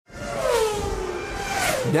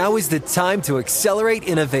Now is the time to accelerate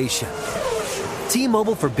innovation.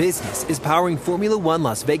 T-Mobile for Business is powering Formula One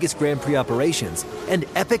Las Vegas Grand Prix operations and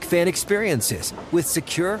epic fan experiences with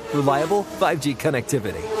secure, reliable 5G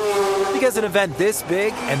connectivity. Because an event this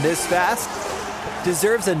big and this fast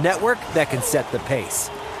deserves a network that can set the pace.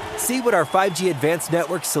 See what our 5G advanced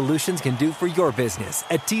network solutions can do for your business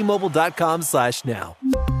at T-Mobile.com/now.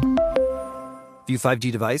 View 5G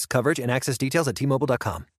device coverage and access details at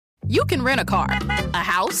T-Mobile.com. You can rent a car, a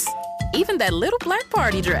house, even that little black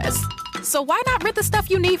party dress. So why not rent the stuff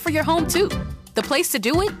you need for your home, too? The place to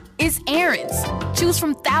do it is Aaron's. Choose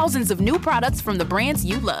from thousands of new products from the brands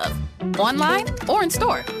you love, online or in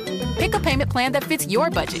store. Pick a payment plan that fits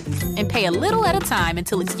your budget and pay a little at a time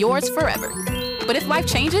until it's yours forever. But if life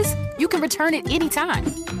changes, you can return it anytime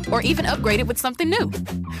or even upgrade it with something new.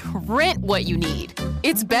 Rent what you need.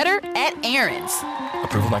 It's better at Aaron's.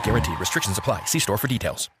 Approval not guaranteed. Restrictions apply. See store for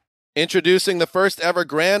details. Introducing the first ever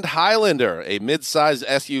Grand Highlander, a mid-size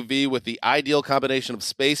SUV with the ideal combination of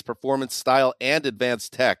space, performance, style, and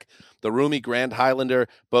advanced tech. The roomy Grand Highlander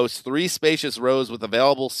boasts 3 spacious rows with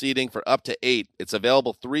available seating for up to 8. Its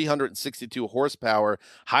available 362 horsepower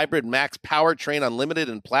hybrid max powertrain unlimited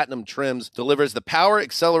and platinum trims delivers the power,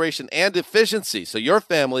 acceleration, and efficiency so your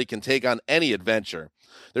family can take on any adventure.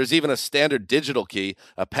 There's even a standard digital key,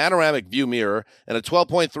 a panoramic view mirror, and a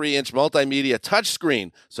 12.3-inch multimedia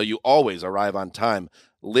touchscreen, so you always arrive on time.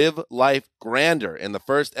 Live life grander in the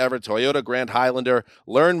first ever Toyota Grand Highlander.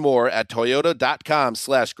 Learn more at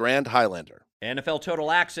toyota.com/Grand Highlander. NFL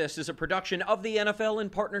Total Access is a production of the NFL in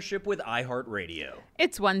partnership with iHeartRadio.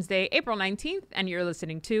 It's Wednesday, April 19th, and you're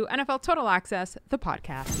listening to NFL Total Access, the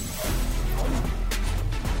podcast.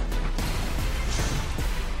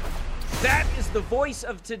 That is the voice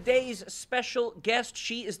of today's special guest.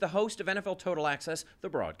 She is the host of NFL Total Access, the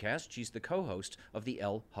broadcast. She's the co-host of the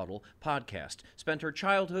El Huddle podcast. Spent her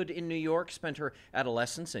childhood in New York, spent her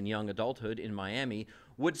adolescence and young adulthood in Miami,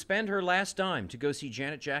 would spend her last dime to go see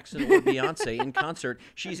Janet Jackson or Beyonce in concert.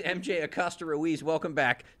 She's MJ Acosta-Ruiz. Welcome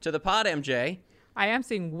back to the pod, MJ. I am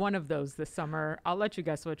seeing one of those this summer. I'll let you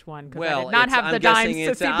guess which one, because Well, I did not have I'm the dimes guessing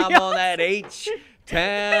to it's see I'm Beyonce. on that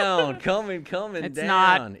H-town. coming It's down.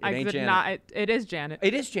 not. It ain't Janet. Not. It is Janet.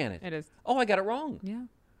 It is Janet. It is. Oh, I got it wrong. Yeah,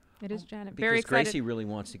 it is Janet. Because Very excited. Gracie really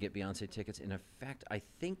wants to get Beyonce tickets. And in fact, I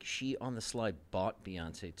think she on the slide bought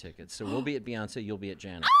Beyonce tickets. So we'll be at Beyonce, you'll be at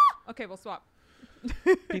Janet. Okay, we'll swap.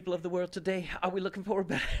 People of the world today, are we looking for a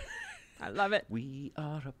better? I love it. We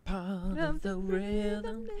are a part of the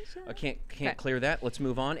rhythm. I can't clear that. Let's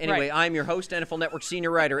move on. Anyway, Right. I'm your host, NFL Network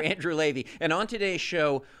senior writer Andrew Levy. And on today's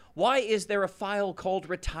show, why is there a file called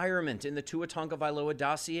retirement in the Tua Tagovailoa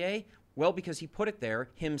dossier? Well, because he put it there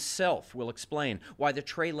himself. We'll explain why the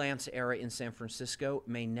Trey Lance era in San Francisco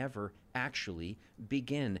may never actually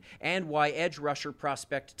begin, and why edge rusher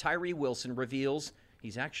prospect Tyree Wilson reveals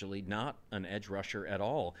he's actually not an edge rusher at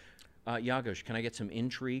all. Yagosh, can I get some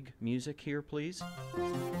intrigue music here, please?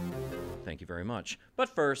 Thank you very much. But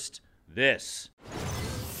first, this.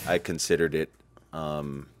 I considered it,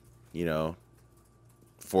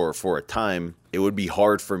 for a time, it would be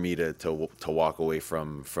hard for me to walk away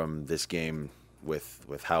from this game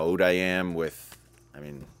with how old I am, with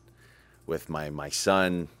my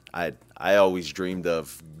son. I always dreamed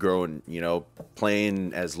of growing,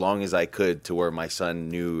 playing as long as I could to where my son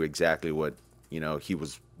knew exactly what, he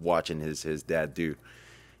was watching his dad do.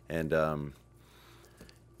 And,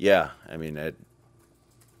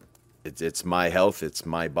 it's my health, it's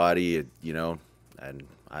my body, and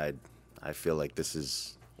I feel like this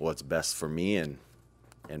is what's best for me and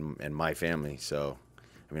my family. So,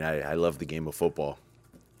 I love the game of football.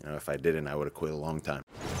 If I didn't, I would have quit a long time.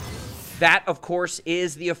 That, of course,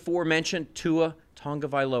 is the aforementioned Tua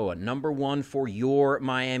Tagovailoa, number 1 for your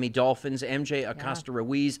Miami Dolphins. MJ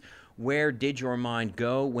Acosta-Ruiz, where did your mind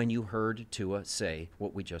go when you heard Tua say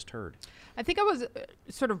what we just heard? I think I was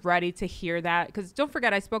sort of ready to hear that, because don't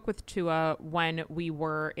forget, I spoke with Tua when we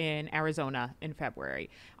were in Arizona in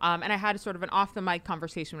February. And I had sort of an off-the-mic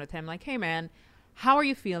conversation with him, like, hey, man, how are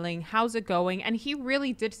you feeling? How's it going? And he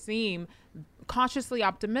really did seem cautiously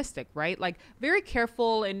optimistic, right? Like, very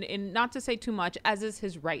careful in not to say too much, as is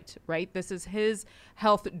his right? This is his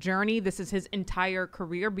health journey. This is his entire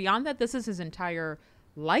career. Beyond that, this is his entire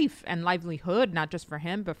life and livelihood, not just for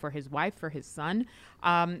him, but for his wife, for his son.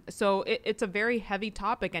 So it's a very heavy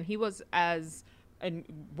topic, and he was as in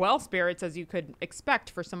well spirits as you could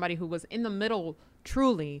expect for somebody who was in the middle,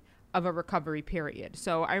 truly, of a recovery period.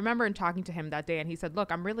 So I remember in talking to him that day, and he said, look,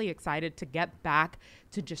 I'm really excited to get back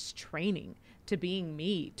to just training, to being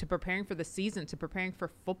me, to preparing for the season, to preparing for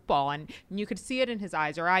football. And you could see it in his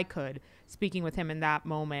eyes, or I could, speaking with him in that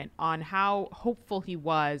moment, on how hopeful he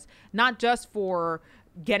was, not just for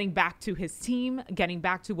getting back to his team, getting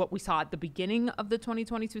back to what we saw at the beginning of the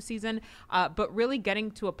 2022 season, but really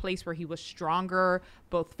getting to a place where he was stronger,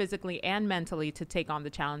 both physically and mentally, to take on the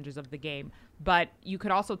challenges of the game. But you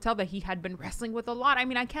could also tell that he had been wrestling with a lot. I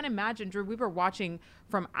mean, I can't imagine, Drew, we were watching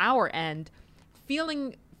from our end,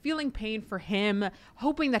 feeling pain for him,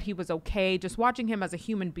 hoping that he was okay, just watching him as a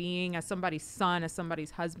human being, as somebody's son, as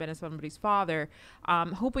somebody's husband, as somebody's father,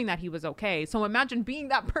 hoping that he was okay. So imagine being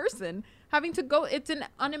that person, having to go. It's an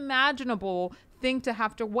unimaginable thing to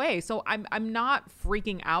have to weigh. So I'm not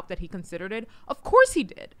freaking out that he considered it. Of course he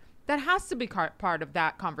did. That has to be part of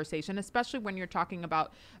that conversation, especially when you're talking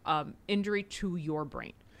about injury to your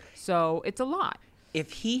brain. So it's a lot.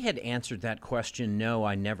 If he had answered that question, no,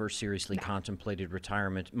 I never seriously contemplated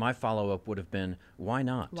retirement, my follow-up would have been, why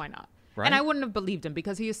not? Why not? Right? And I wouldn't have believed him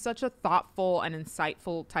because he is such a thoughtful and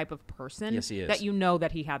insightful type of person. Yes, he is. That you know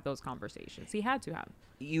that he had those conversations. He had to have.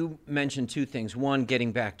 You mentioned two things. One,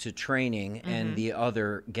 getting back to training, and the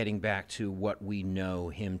other, getting back to what we know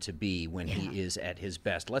him to be when he is at his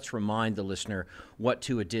best. Let's remind the listener what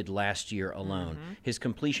Tua did last year alone. His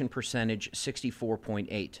completion percentage,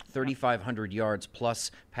 64.8, 3,500 yards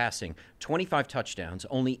plus passing, 25 touchdowns,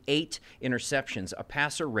 only 8 interceptions, a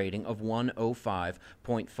passer rating of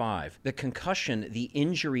 105.5. The concussion, the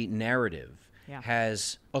injury narrative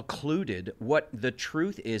has occluded what the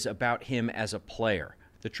truth is about him as a player.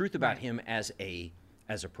 The truth about him as a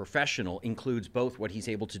professional includes both what he's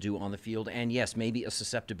able to do on the field and, yes, maybe a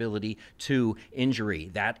susceptibility to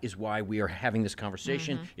injury. That is why we are having this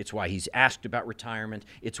conversation. It's why he's asked about retirement.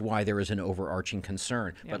 It's why there is an overarching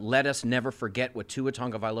concern. But let us never forget what Tua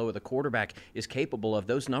Tagovailoa, the quarterback, is capable of.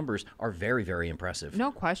 Those numbers are very, very impressive.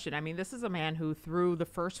 No question. I mean, this is a man who, through the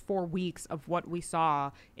first 4 weeks of what we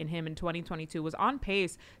saw in him in 2022, was on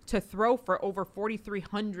pace to throw for over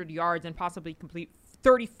 4,300 yards and possibly complete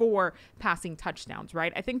 34 passing touchdowns,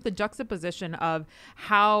 right? I think the juxtaposition of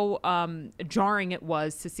how jarring it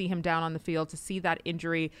was to see him down on the field, to see that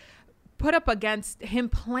injury put up against him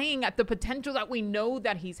playing at the potential that we know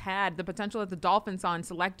that he's had, the potential that the Dolphins saw in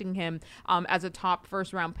selecting him as a top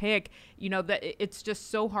first-round pick, you know, that it's just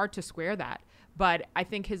so hard to square that. But I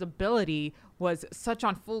think his ability was such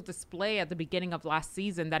on full display at the beginning of last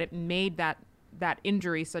season that it made that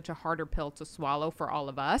injury such a harder pill to swallow for all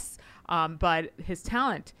of us. But his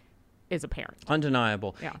talent is apparent.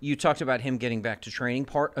 Undeniable. Yeah. You talked about him getting back to training.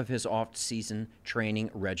 Part of his off-season training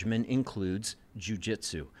regimen includes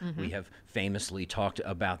jiu-jitsu. We have famously talked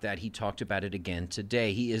about that. He talked about it again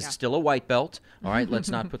today. He is still a white belt. All right, let's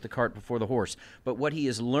not put the cart before the horse. But what he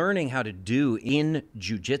is learning how to do in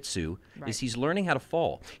jiu-jitsu is he's learning how to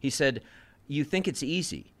fall. He said, you think it's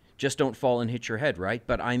easy. Just don't fall and hit your head, right?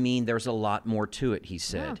 But I mean, there's a lot more to it, he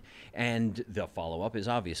said. And the follow-up is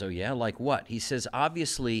obvious. Oh, yeah, like what? He says,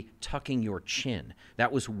 obviously, tucking your chin.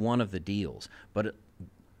 That was one of the deals. But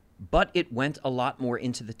it went a lot more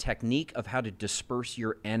into the technique of how to disperse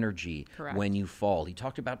your energy when you fall. He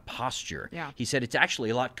talked about posture. He said it's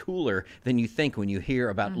actually a lot cooler than you think when you hear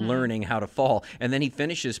about learning how to fall. And then he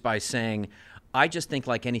finishes by saying, I just think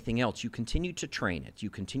like anything else, you continue to train it. You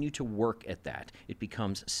continue to work at that. It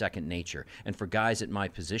becomes second nature. And for guys at my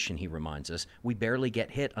position, he reminds us, we barely get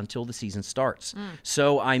hit until the season starts.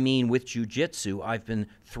 So, I mean, with jiu-jitsu, I've been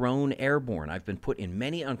thrown airborne. I've been put in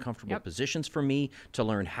many uncomfortable positions for me to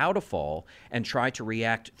learn how to fall and try to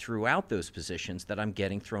react throughout those positions that I'm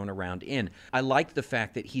getting thrown around in. I like the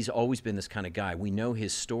fact that he's always been this kind of guy. We know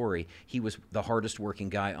his story. He was the hardest working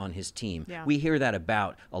guy on his team. We hear that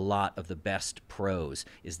about a lot of the best pros,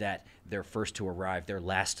 is that they're first to arrive, they're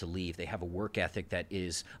last to leave. They have a work ethic that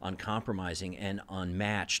is uncompromising and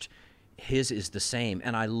unmatched. His is the same.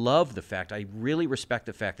 And I love the fact, I really respect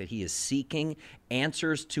the fact that he is seeking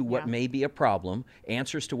answers to what may be a problem,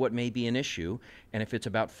 answers to what may be an issue. And if it's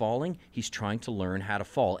about falling, he's trying to learn how to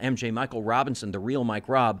fall. MJ Michael Robinson, the real Mike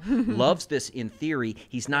Robb, loves this in theory.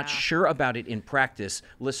 He's not sure about it in practice.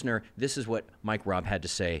 Listener, this is what Mike Robb had to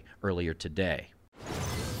say earlier today.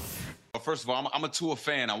 Well, first of all, I'm a Tua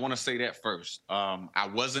fan. I want to say that first. I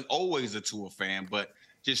wasn't always a Tua fan, but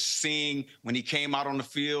just seeing when he came out on the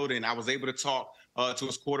field and I was able to talk to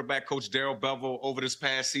his quarterback, Coach Darrell Bevel, over this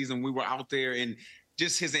past season, we were out there, and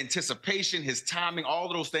just his anticipation, his timing, all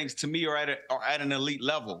of those things to me are at an elite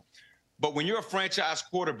level. But when you're a franchise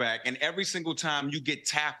quarterback and every single time you get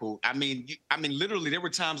tackled, I mean, literally there were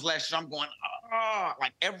times last year I'm going,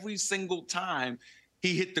 like every single time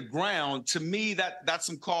he hit the ground. To me, that's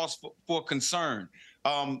some cause for concern.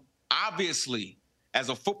 Obviously, as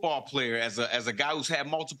a football player, as a guy who's had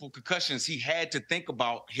multiple concussions, he had to think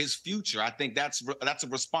about his future. I think that's a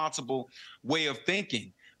responsible way of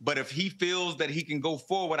thinking. But if he feels that he can go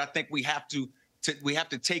forward, I think we have to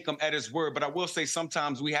take him at his word. But I will say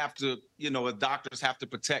sometimes we have to, the doctors have to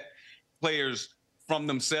protect players from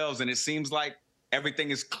themselves. And it seems like everything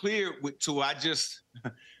is clear with Tua.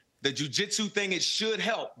 The jiu-jitsu thing, it should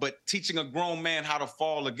help, but teaching a grown man how to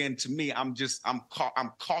fall again, to me, I'm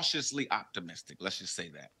cautiously optimistic. Let's just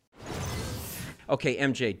say that. Okay,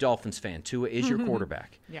 MJ, Dolphins fan, Tua is your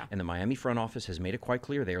quarterback. Yeah. And the Miami front office has made it quite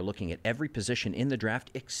clear they are looking at every position in the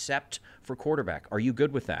draft except for quarterback. Are you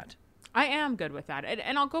good with that? I am good with that.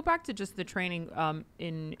 And I'll go back to just the training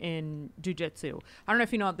in jiu-jitsu. I don't know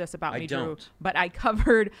if you know this about me, Drew, but I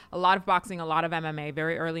covered a lot of boxing, a lot of MMA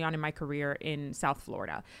very early on in my career in South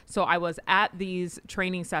Florida. So I was at these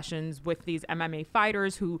training sessions with these MMA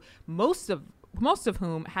fighters who most of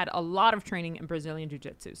whom had a lot of training in Brazilian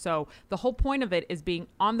jiu-jitsu. So the whole point of it is being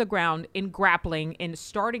on the ground in grappling, in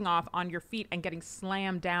starting off on your feet and getting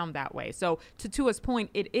slammed down that way. So to Tua's point,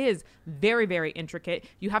 it is very, very intricate.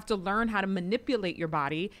 You have to learn how to manipulate your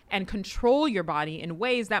body and control your body in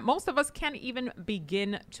ways that most of us can't even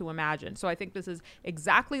begin to imagine. So I think this is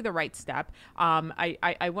exactly the right step.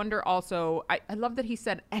 I wonder also, I love that he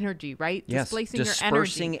said energy, right? Yes,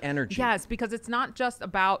 dispersing energy. Yes, because it's not just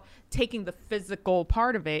about taking the physical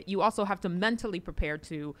part of it. You also have to mentally prepare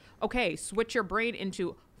to, switch your brain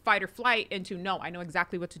into fight or flight into, no, I know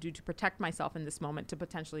exactly what to do to protect myself in this moment to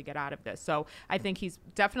potentially get out of this. So I think he's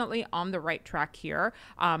definitely on the right track here.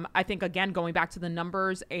 I think, again, going back to the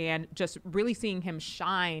numbers and just really seeing him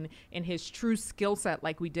shine in his true skill set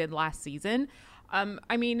like we did last season.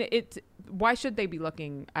 Why should they be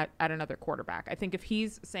looking at another quarterback? I think if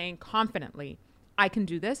he's saying confidently, I can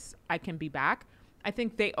do this, I can be back, I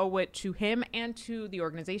think they owe it to him and to the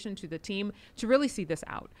organization, to the team, to really see this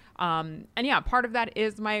out. Part of that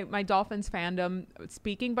is my Dolphins fandom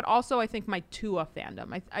speaking, but also I think my Tua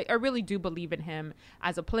fandom. I really do believe in him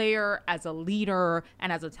as a player, as a leader,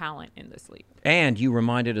 and as a talent in this league. And you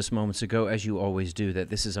reminded us moments ago, as you always do,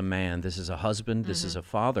 that this is a man, this is a husband, this is a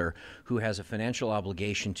father who has a financial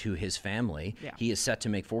obligation to his family. Yeah. He is set to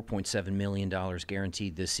make $4.7 million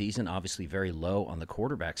guaranteed this season, obviously very low on the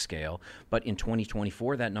quarterback scale, but in 2024,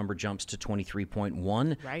 that number jumps to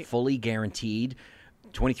 23.1, fully guaranteed.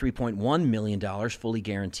 $23.1 million fully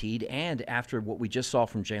guaranteed. And after what we just saw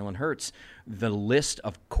from Jalen Hurts, the list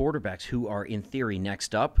of quarterbacks who are in theory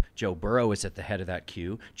next up, Joe Burrow is at the head of that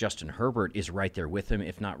queue. Justin Herbert is right there with him,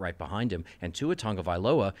 if not right behind him. And Tua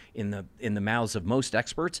Tagovailoa, in the mouths of most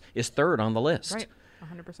experts, is third on the list. Right.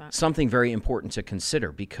 100%. Something very important to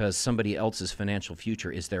consider, because somebody else's financial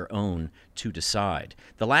future is their own to decide.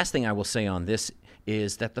 The last thing I will say on this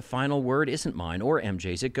is that the final word isn't mine or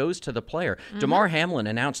MJ's. It goes to the player. Damar Hamlin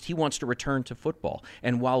announced he wants to return to football.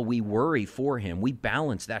 And while we worry for him, we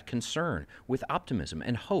balance that concern with optimism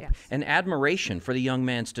and hope and admiration for the young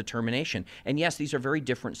man's determination. And yes, these are very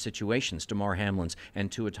different situations, Damar Hamlin's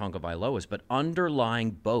and Tua Tagovailoa's, but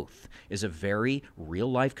underlying both is a very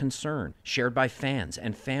real-life concern shared by fans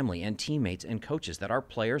and family and teammates and coaches that our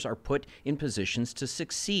players are put in positions to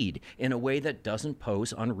succeed in a way that doesn't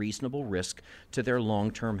pose unreasonable risk to their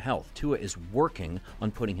long-term health. Tua is working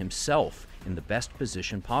on putting himself in the best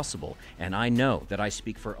position possible, and I know that I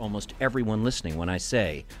speak for almost everyone listening when I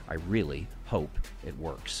say I really hope it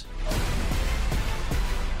works.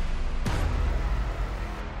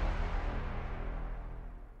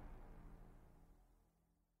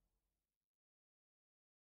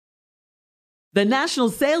 The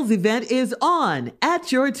national sales event is on at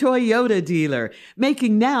your Toyota dealer,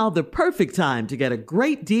 making now the perfect time to get a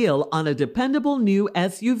great deal on a dependable new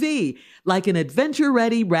SUV, like an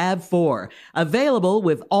adventure-ready RAV4. Available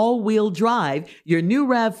with all-wheel drive, your new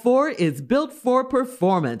RAV4 is built for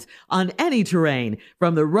performance on any terrain,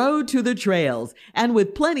 from the road to the trails, and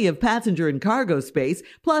with plenty of passenger and cargo space,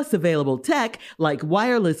 plus available tech like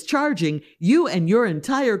wireless charging, you and your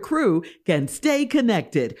entire crew can stay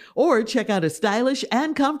connected. Or check out a stylish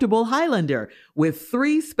and comfortable Highlander with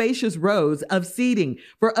 3 spacious rows of seating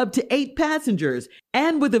for up to 8 passengers.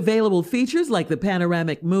 And with available features like the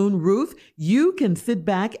panoramic moon roof, you can sit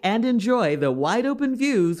back and enjoy the wide open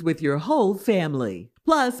views with your whole family.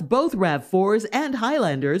 Plus, both RAV4s and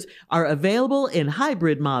Highlanders are available in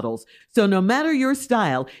hybrid models. So no matter your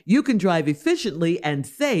style, you can drive efficiently and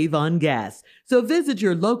save on gas. So visit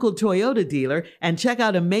your local Toyota dealer and check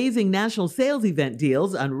out amazing national sales event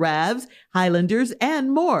deals on RAVs, Highlanders,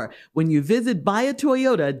 and more when you visit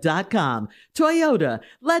buyatoyota.com. Toyota,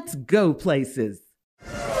 let's go places.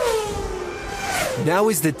 Now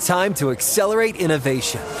is the time to accelerate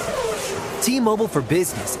innovation. T-Mobile for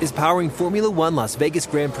Business is powering Formula One Las Vegas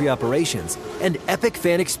Grand Prix operations and epic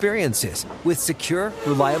fan experiences with secure,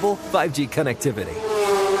 reliable 5G connectivity.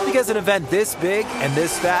 Because an event this big and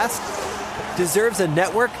this fast deserves a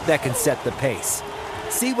network that can set the pace.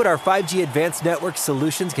 See what our 5G advanced network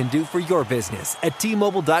solutions can do for your business at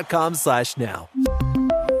T-Mobile.com/now.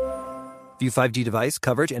 View 5G device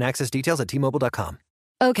coverage and access details at T-Mobile.com.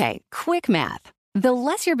 Okay, quick math. The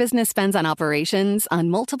less your business spends on operations, on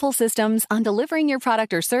multiple systems, on delivering your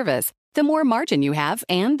product or service, the more margin you have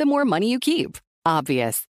and the more money you keep.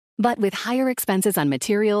 Obvious. But with higher expenses on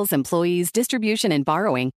materials, employees, distribution, and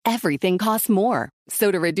borrowing, everything costs more.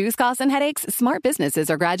 So to reduce costs and headaches, smart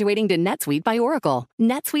businesses are graduating to NetSuite by Oracle.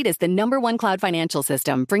 NetSuite is the #1 cloud financial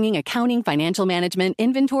system, bringing accounting, financial management,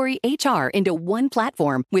 inventory, HR into one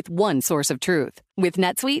platform with one source of truth. With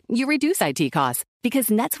NetSuite, you reduce IT costs because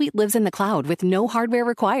NetSuite lives in the cloud with no hardware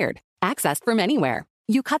required, accessed from anywhere.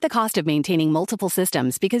 You cut the cost of maintaining multiple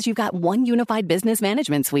systems because you've got one unified business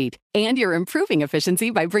management suite. And you're improving efficiency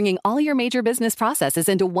by bringing all your major business processes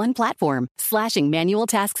into one platform, slashing manual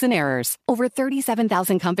tasks and errors. Over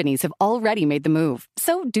 37,000 companies have already made the move.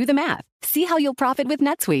 So do the math. See how you'll profit with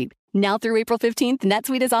NetSuite. Now through April 15th,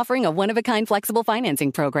 NetSuite is offering a one-of-a-kind flexible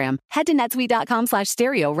financing program. Head to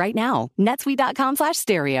netsuite.com/stereo right now.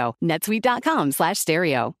 netsuite.com/stereo.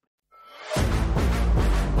 netsuite.com/stereo.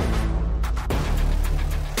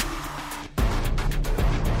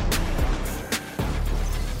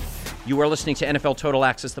 You are listening to NFL Total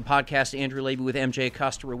Access, the podcast. Andrew Levy with MJ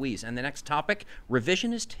Acosta-Ruiz. And the next topic,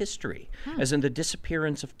 revisionist history, as in the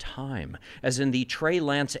disappearance of time, as in the Trey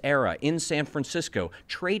Lance era in San Francisco,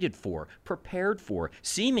 traded for, prepared for,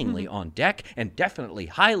 seemingly on deck, and definitely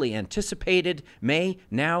highly anticipated, may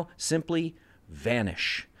now simply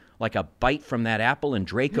vanish. Like a bite from that apple in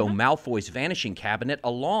Draco Malfoy's vanishing cabinet,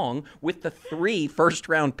 along with the 3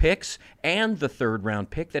 first-round picks and the third-round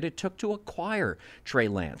pick that it took to acquire Trey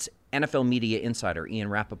Lance. NFL media insider Ian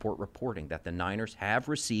Rappaport reporting that the Niners have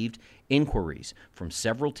received inquiries from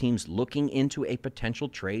several teams looking into a potential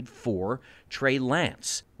trade for Trey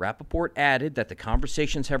Lance. Rappaport added that the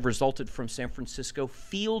conversations have resulted from San Francisco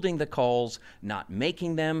fielding the calls, not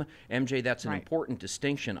making them. MJ, that's an important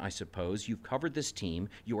distinction, I suppose. You've covered this team.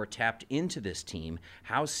 You are tapped into this team.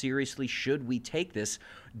 How seriously should we take this?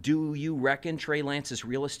 Do you reckon Trey Lance's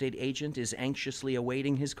real estate agent is anxiously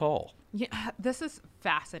awaiting his call? Yeah, this is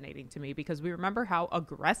fascinating to me because we remember how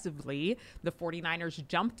aggressively the 49ers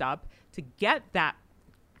jumped up to get that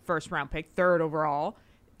first-round pick, 3rd overall,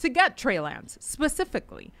 to get Trey Lance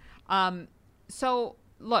specifically. So,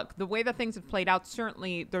 look, the way that things have played out,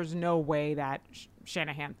 certainly there's no way that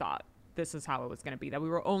Shanahan thought this is how it was going to be, that we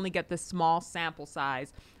will only get this small sample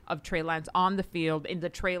size of Trey Lance on the field in the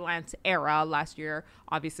Trey Lance era. Last year,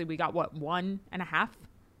 obviously, we got, 1.5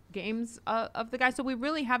 games of the guy. So we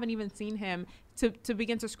really haven't even seen him to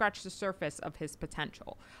begin to scratch the surface of his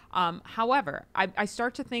potential. However, I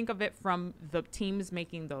start to think of it from the teams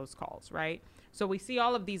making those calls, right? So we see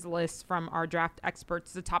all of these lists from our draft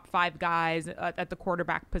experts, the top 5 guys at the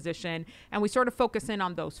quarterback position, and we sort of focus in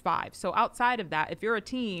on those 5. So outside of that, if you're a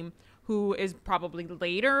team who is probably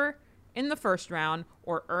later in the first round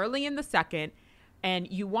or early in the second,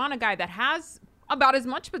 and you want a guy that has about as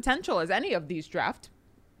much potential as any of these draft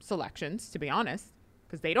selections, to be honest,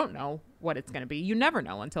 because they don't know what it's going to be. You never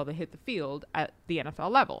know until they hit the field at the NFL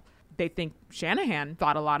level. They think Shanahan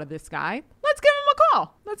thought a lot of this guy. Let's give him a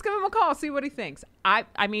call. Let's give him a call, see what he thinks. I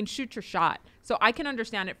mean, shoot your shot. So I can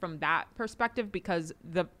understand it from that perspective because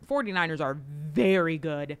the 49ers are very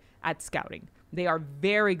good at scouting. They are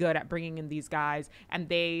very good at bringing in these guys. And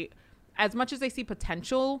they, as much as they see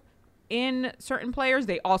potential in certain players,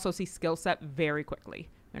 they also see skill set very quickly.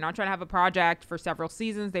 They're not trying to have a project for several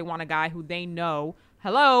seasons. They want a guy who they know,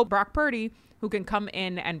 Brock Purdy, who can come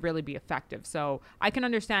in and really be effective. So I can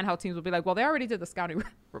understand how teams will be like, well, they already did the scouting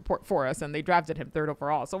report for us and they drafted him 3rd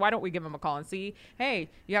overall. So why don't we give him a call and see, hey,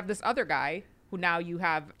 you have this other guy who now you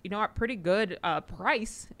have, a pretty good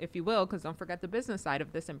price, if you will, because don't forget the business side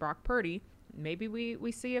of this and Brock Purdy. Maybe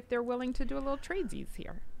we see if they're willing to do a little tradesies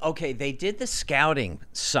here. Okay, they did the scouting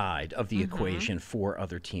side of the equation for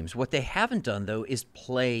other teams. What they haven't done, though, is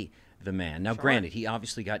play the man. Now, granted, he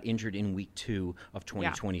obviously got injured in week 2 of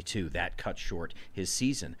 2022. Yeah. That cut short his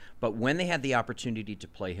season. But when they had the opportunity to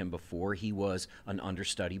play him before, he was an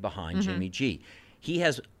understudy behind Jimmy G. He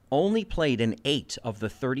has only played in 8 of the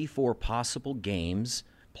 34 possible games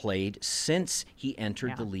played since he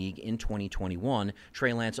entered the league in 2021.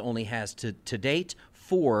 Trey Lance only has to date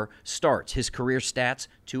 54 starts. His career stats,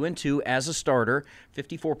 2-2 as a starter,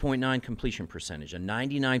 54.9 completion percentage, a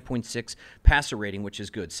 99.6 passer rating, which is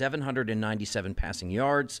good, 797 passing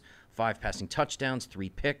yards, 5 passing touchdowns, 3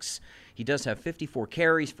 picks. He does have 54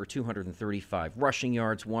 carries for 235 rushing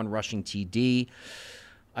yards, 1 rushing TD.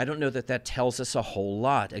 I don't know that that tells us a whole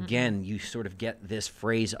lot. Again, you sort of get this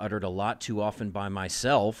phrase uttered a lot too often by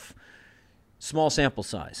myself. Small sample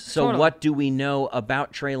size. So what do we know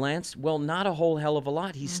about Trey Lance? Well, not a whole hell of a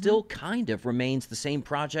lot. He still kind of remains the same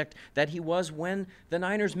project that he was when the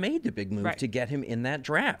Niners made the big move to get him in that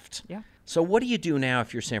draft. Yeah. So what do you do now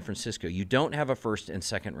if you're San Francisco? You don't have a first and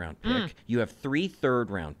second round pick. You have 3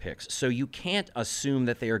 third-round picks. So you can't assume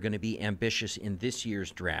that they are going to be ambitious in this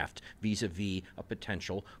year's draft vis-a-vis a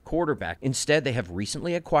potential quarterback. Instead, they have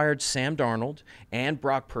recently acquired Sam Darnold and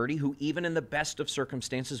Brock Purdy, who even in the best of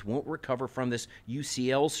circumstances won't recover from this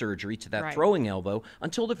UCL surgery to that throwing elbow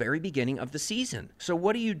until the very beginning of the season. So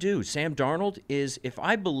what do? Sam Darnold is, if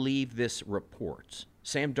I believe this report,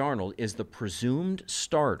 Sam Darnold is the presumed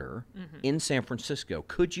starter in San Francisco.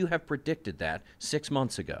 Could you have predicted that 6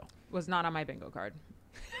 months ago? Was not on my bingo card.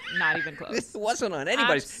 Not even close. It wasn't on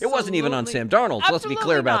anybody's. It wasn't even on Sam Darnold's. Let's be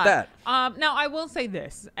clear about that. Now, I will say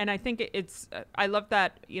this, and I think it's I love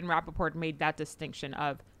that Ian Rappaport made that distinction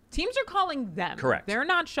of teams are calling them. Correct. They're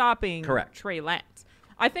not shopping Trey Lance.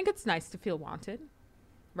 I think it's nice to feel wanted,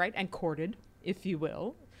 right, and courted, if you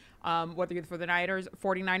will. Whether you're for the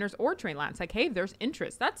 49ers or Trey Lance. Like, hey, there's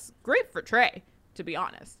interest. That's great for Trey, to be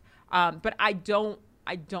honest. But I don't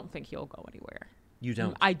think he'll go anywhere. You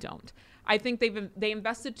don't? I don't. I think they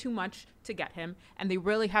invested too much to get him, and they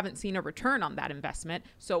really haven't seen a return on that investment.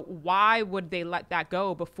 So why would they let that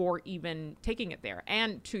go before even taking it there?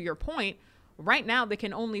 And to your point, right now they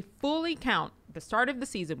can only fully count the start of the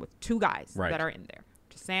season with 2 guys that are in there,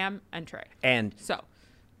 Sam and Trey. And so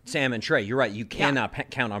Sam and Trey, you're right. You cannot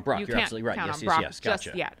count on Brock. You You're can't absolutely right. count Yes, on yes, Brock yes. Gotcha.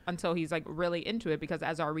 just yet until he's like really into it, because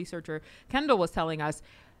as our researcher Kendall was telling us,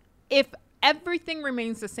 if everything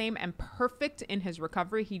remains the same and perfect in his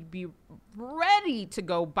recovery, he'd be ready to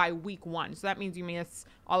go by week 1. So that means you miss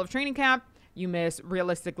all of training camp, you miss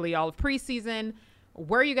realistically all of preseason.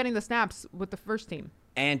 Where are you getting the snaps with the first team?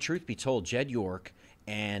 And truth be told, Jed York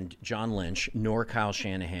and John Lynch nor Kyle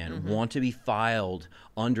Shanahan want to be filed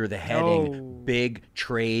under the heading big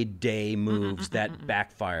trade day moves that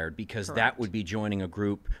backfired, because that would be joining a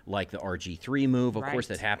group like the RG3 move, of course,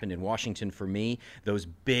 that happened in Washington for me. Those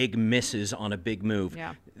big misses on a big move.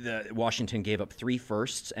 Washington gave up 3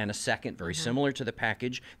 firsts and a second, very similar to the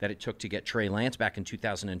package that it took to get Trey Lance back in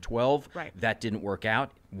 2012. That didn't work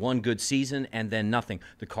out. 1 good season and then nothing.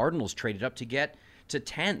 The Cardinals traded up to get to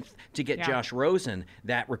 10th to get Josh Rosen.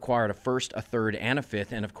 That required a first, a third, and a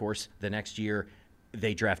fifth. And, of course, the next year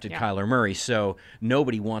they drafted Kyler Murray. So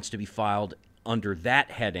nobody wants to be filed under that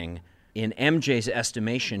heading. In MJ's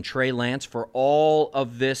estimation, Trey Lance, for all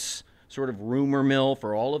of this sort of rumor mill,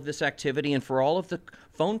 for all of this activity, and for all of the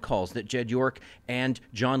phone calls that Jed York and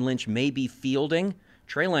John Lynch may be fielding,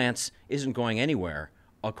 Trey Lance isn't going anywhere,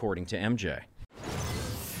 according to MJ.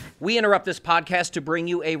 We interrupt this podcast to bring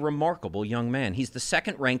you a remarkable young man. He's the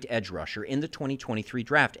second-ranked edge rusher in the 2023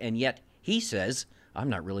 draft, and yet he says, I'm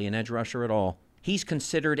not really an edge rusher at all. He's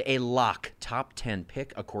considered a lock top 10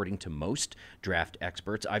 pick, according to most draft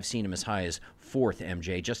experts. I've seen him as high as 4th,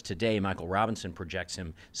 MJ. Just today, Michael Robinson projects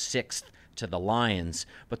him 6th to the Lions.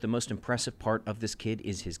 But the most impressive part of this kid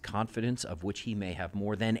is his confidence, of which he may have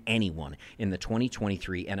more than anyone in the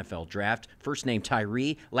 2023 NFL Draft. First name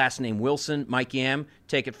Tyree, last name Wilson. Mike Yam,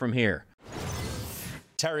 take it from here.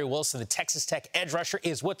 Tyree Wilson, the Texas Tech edge rusher,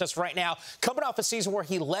 is with us right now, coming off a season where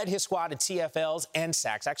he led his squad in TFLs and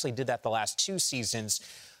sacks. Actually did that the last 2 seasons.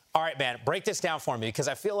 All right, man, break this down for me, because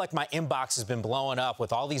I feel like my inbox has been blowing up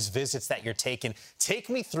with all these visits that you're taking. Take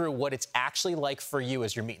me through what it's actually like for you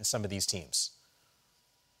as you're meeting some of these teams.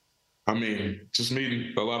 I mean, just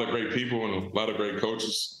meeting a lot of great people and a lot of great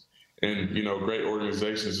coaches and, great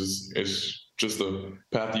organizations is just the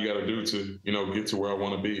path you got to do to, get to where I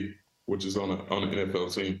want to be, which is on an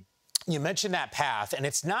NFL team. You mentioned that path, and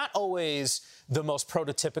it's not always the most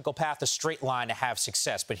prototypical path, a straight line to have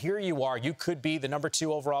success. But here you are. You could be the number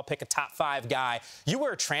 2 overall pick, a top 5 guy. You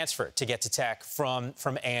were a transfer to get to Tech from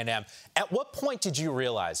A&M. At what point did you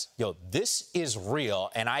realize, this is real,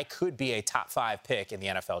 and I could be a top 5 pick in the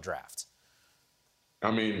NFL draft? I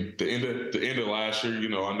mean, the end of last year,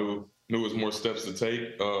 I knew it was more steps to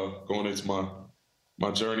take going into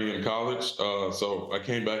my journey in college. So I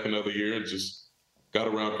came back another year and just got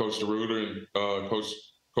around Coach DeRuiter and Coach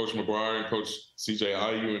McGuire and Coach C.J.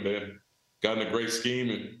 Ayu, and then got in a great scheme.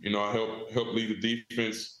 And, I helped lead the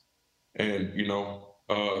defense and,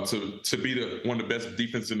 to be one of the best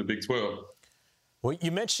defenses in the Big 12. Well,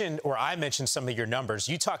 you mentioned, or I mentioned some of your numbers.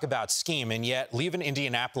 You talk about scheme, and yet leaving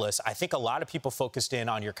Indianapolis, I think a lot of people focused in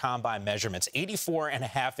on your combine measurements.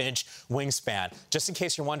 84.5-inch wingspan. Just in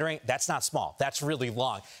case you're wondering, that's not small. That's really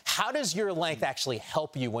long. How does your length actually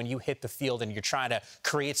help you when you hit the field and you're trying to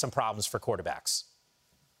create some problems for quarterbacks?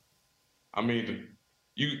 I mean,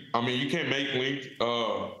 you can't make length.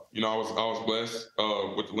 I was blessed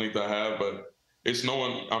with the length I have, but it's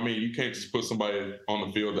knowing. I mean, you can't just put somebody on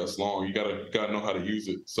the field that's long. You gotta know how to use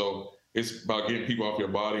it. So it's about getting people off your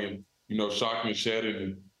body and shocking and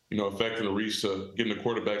shedding and affecting the reach to getting the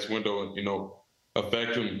quarterback's window and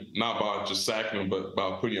affect them not by just sacking them, but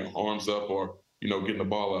by putting your arms up or getting the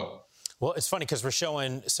ball out. Well, it's funny because we're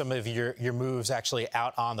showing some of your moves actually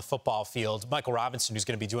out on the football field. Michael Robinson, who's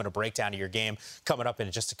going to be doing a breakdown of your game coming up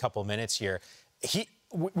in just a couple of minutes here.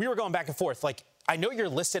 We were going back and forth. Like, I know you're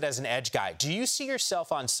listed as an edge guy. Do you see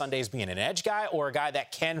yourself on Sundays being an edge guy or a guy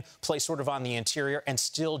that can play sort of on the interior and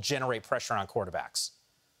still generate pressure on quarterbacks?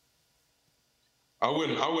 I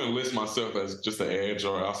wouldn't list myself as just an edge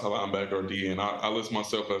or outside linebacker or DN. I list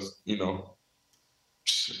myself as,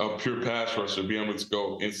 a pure pass rusher, being able to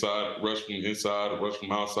go inside, rush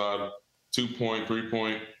from outside, 2-point,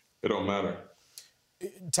 3-point, it don't matter.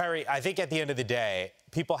 Tyree, I think at the end of the day,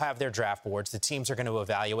 people have their draft boards. The teams are going to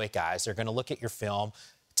evaluate guys. They're going to look at your film,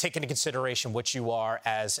 take into consideration what you are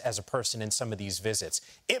as a person in some of these visits.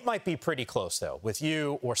 It might be pretty close, though, with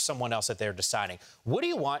you or someone else that they're deciding. What do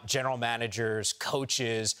you want general managers,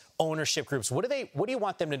 coaches, ownership groups, what do you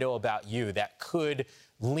want them to know about you that could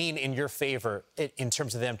lean in your favor in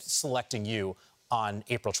terms of them selecting you on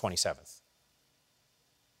April 27th?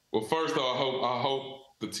 Well, first, I hope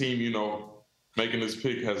the team, making this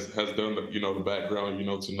pick has done the background,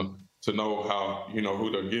 to know how,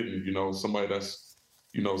 who they're getting, somebody that's,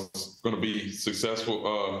 going to be successful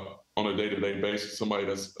on a day-to-day basis, somebody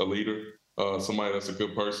that's a leader, somebody that's a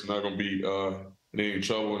good person, not going to be in any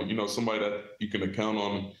trouble, and, somebody that you can count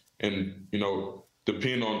on and,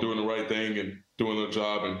 depend on doing the right thing and doing their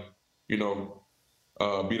job and,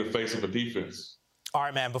 be the face of a defense. All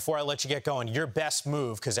right, man, before I let you get going, your best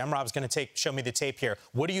move, because M-Rob's going to show me the tape here.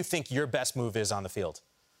 What do you think your best move is on the field?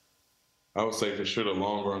 I would say for sure the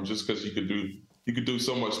long run, just because you could do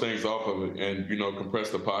so much things off of it and, compress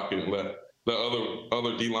the pocket and let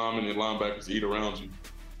other D linemen and linebackers eat around you.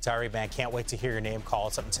 Tyree, man, can't wait to hear your name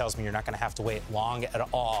called. Something tells me you're not going to have to wait long at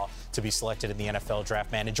all to be selected in the NFL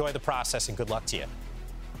draft, man. Enjoy the process and good luck to you.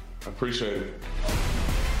 I appreciate it.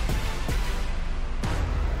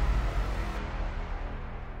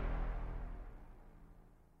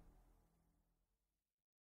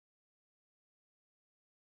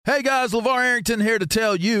 Hey guys, LeVar Arrington here to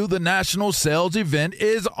tell you the national sales event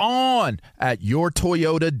is on at your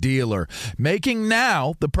Toyota dealer, making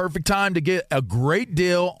now the perfect time to get a great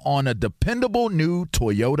deal on a dependable new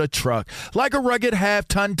Toyota truck, like a rugged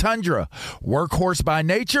half-ton Tundra. Workhorse by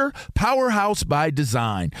nature, powerhouse by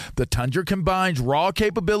design. The Tundra combines raw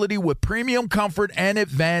capability with premium comfort and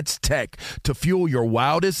advanced tech to fuel your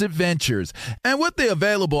wildest adventures. And with the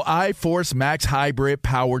available iForce Max hybrid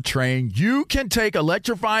powertrain, you can take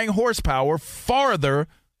electrifying horsepower farther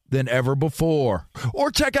than ever before. Or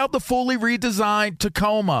check out the fully redesigned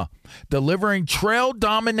Tacoma, delivering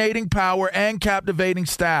trail-dominating power and captivating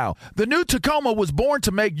style. The new Tacoma was born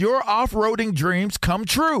to make your off-roading dreams come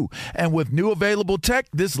true. And with new available tech,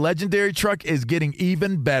 this legendary truck is getting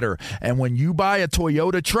even better. And when you buy a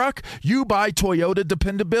Toyota truck, you buy Toyota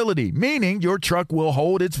dependability, meaning your truck will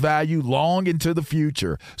hold its value long into the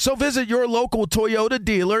future. So visit your local Toyota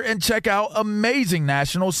dealer and check out amazing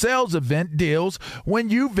national sales event deals when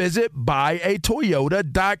you visit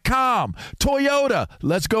buyatoyota.com. Toyota,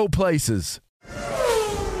 let's go places.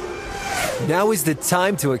 Now is the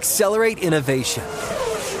time to accelerate innovation.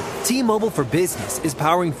 T-Mobile for Business is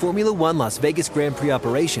powering Formula One Las Vegas Grand Prix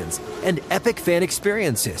operations and epic fan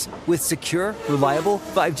experiences with secure, reliable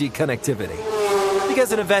 5G connectivity.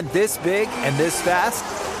 Because an event this big and this fast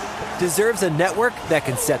deserves a network that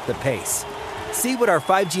can set the pace. See what our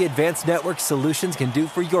 5G advanced network solutions can do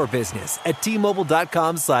for your business at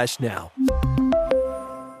T-Mobile.com/now.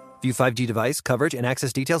 View 5G device coverage and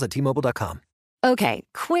access details at T-Mobile.com. Okay,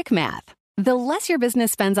 quick math. The less your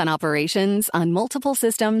business spends on operations, on multiple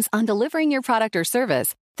systems, on delivering your product or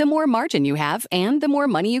service, the more margin you have and the more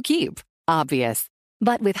money you keep. Obvious.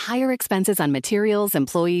 But with higher expenses on materials,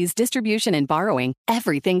 employees, distribution, and borrowing,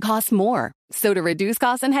 everything costs more. So to reduce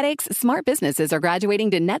costs and headaches, smart businesses are graduating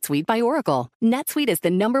to NetSuite by Oracle. NetSuite is the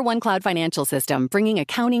 #1 cloud financial system, bringing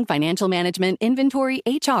accounting, financial management, inventory,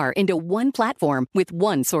 HR into one platform with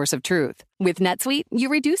one source of truth. With NetSuite, you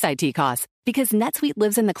reduce IT costs because NetSuite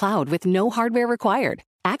lives in the cloud with no hardware required,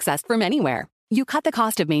 accessed from anywhere. You cut the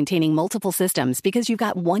cost of maintaining multiple systems because you've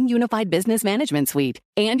got one unified business management suite.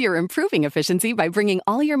 And you're improving efficiency by bringing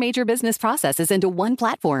all your major business processes into one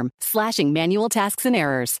platform, slashing manual tasks and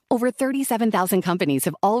errors. Over 37,000 companies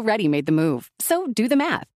have already made the move. So do the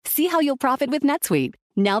math. See how you'll profit with NetSuite.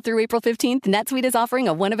 Now through April 15th, NetSuite is offering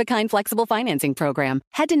a one-of-a-kind flexible financing program.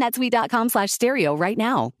 Head to netsuite.com/stereo right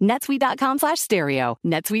now. netsuite.com/stereo.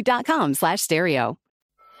 netsuite.com/stereo.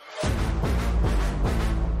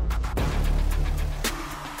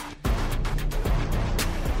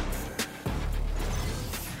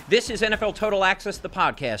 This is NFL Total Access, the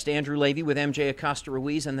podcast. Andrew Levy with MJ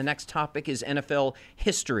Acosta-Ruiz, and the next topic is NFL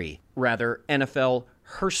history, rather NFL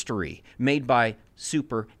herstory, made by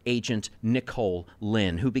super agent Nicole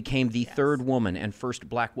Lynn, who became the third woman and first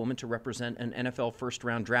black woman to represent an NFL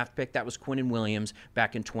first-round draft pick. That was Quinnen Williams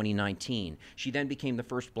back in 2019. She then became the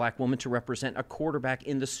first black woman to represent a quarterback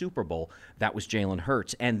in the Super Bowl. That was Jalen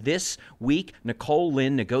Hurts. And this week, Nicole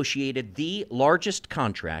Lynn negotiated the largest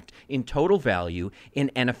contract in total value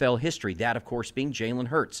in NFL history. That, of course, being Jalen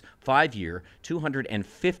Hurts' 5-year,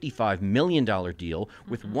 $255 million deal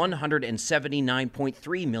with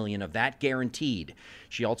 $179.3 million of that guaranteed.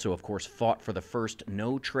 She also, of course, fought for the first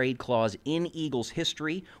no-trade clause in Eagles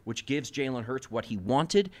history, which gives Jalen Hurts what he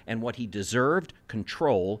wanted and what he deserved,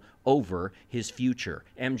 control over his future.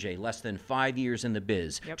 MJ, less than 5 years in the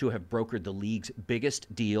biz to have brokered the league's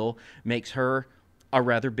biggest deal makes her a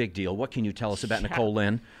rather big deal. What can you tell us about Nicole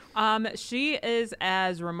Lynn? She is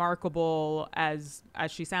as remarkable as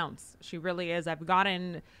she sounds. She really is.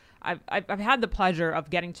 I've had the pleasure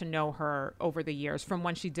of getting to know her over the years from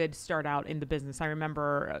when she did start out in the business. I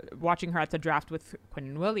remember watching her at the draft with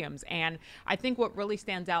Quinnen Williams. And I think what really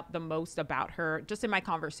stands out the most about her, just in my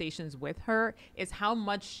conversations with her, is how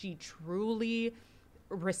much she truly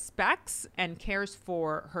respects and cares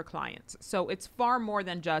for her clients. So it's far more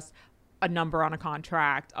than just a number on a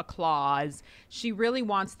contract, a clause. She really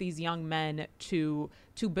wants these young men to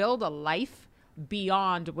build a life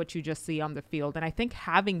beyond what you just see on the field. And I think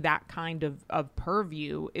having that kind of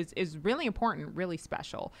purview is really important, really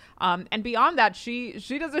special. And beyond that, she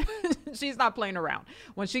doesn't, she's not playing around.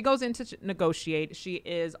 When she goes in to negotiate, she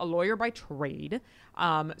is a lawyer by trade.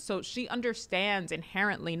 So she understands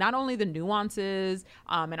inherently not only the nuances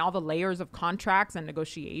and all the layers of contracts and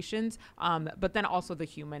negotiations, but then also the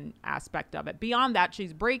human aspect of it. Beyond that,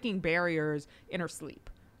 she's breaking barriers in her sleep,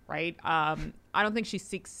 right? I don't think she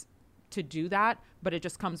seeks to do that, but it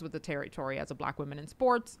just comes with the territory as a black woman in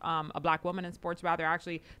sports,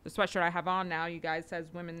 Actually, the sweatshirt I have on now, you guys,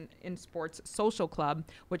 says Women in Sports Social Club,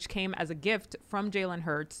 which came as a gift from Jalen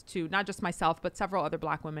Hurts to not just myself, but several other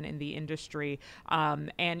black women in the industry.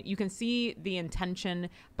 And you can see the intention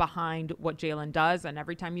behind what Jalen does. And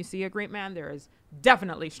every time you see a great man, there is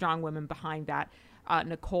definitely strong women behind that.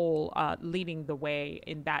 Nicole leading the way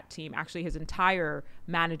in that team. Actually, his entire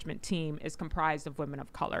management team is comprised of women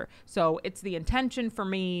of color. So it's the intention for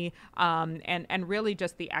me, and really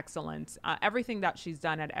just the excellence, everything that she's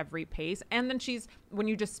done at every pace. And then when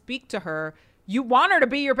you just speak to her, you want her to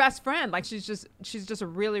be your best friend. Like she's just a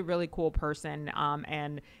really, really cool person.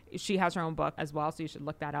 And she has her own book as well. So you should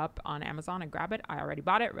look that up on Amazon and grab it. I already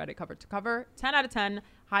bought it, read it cover to cover. 10 out of 10,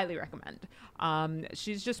 highly recommend.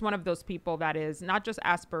 She's just one of those people that is not just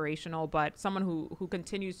aspirational, but someone who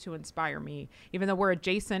continues to inspire me. Even though we're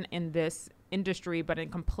adjacent in this industry, but in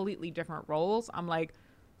completely different roles, I'm like,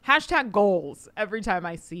 #goals every time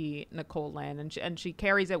I see Nicole Lynn. And she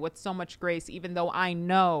carries it with so much grace, even though I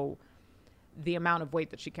know the amount of weight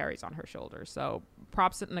that she carries on her shoulders. So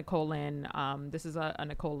props to Nicole Lynn. This is a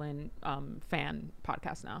Nicole Lynn fan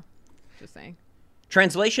podcast now. Just saying.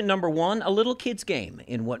 Translation number 1, a little kid's game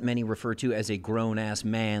in what many refer to as a grown-ass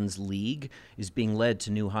man's league is being led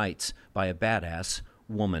to new heights by a badass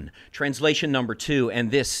woman. Translation number 2,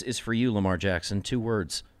 and this is for you, Lamar Jackson. 2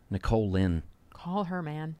 words, Nicole Lynn. Call her,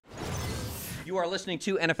 man. You are listening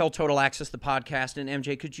to NFL Total Access, the podcast. And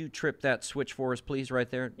MJ, could you trip that switch for us, please, right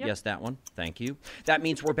there? Yep. Yes, that one. Thank you. That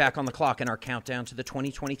means we're back on the clock in our countdown to the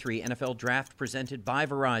 2023 NFL Draft presented by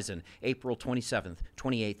Verizon, April 27th,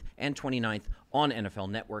 28th, and 29th on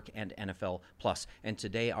NFL Network and NFL Plus. And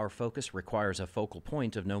today our focus requires a focal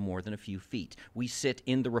point of no more than a few feet. We sit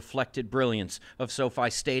in the reflected brilliance of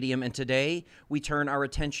SoFi Stadium, and today we turn our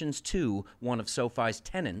attentions to one of SoFi's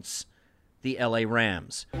tenants, the LA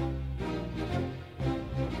Rams.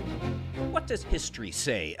 What does history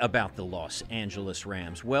say about the Los Angeles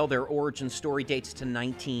Rams? Well, their origin story dates to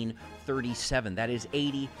 1937. That is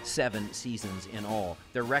 87 seasons in all.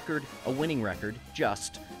 Their record, a winning record,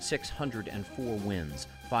 just 604 wins,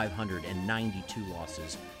 592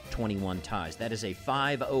 losses, 21 ties. That is a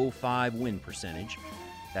 .505 win percentage.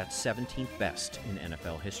 That's 17th best in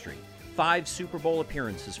NFL history. 5 Super Bowl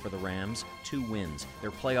appearances for the Rams, 2 wins.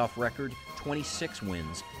 Their playoff record, 26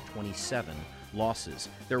 wins, 27 losses.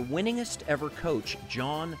 Their winningest ever coach,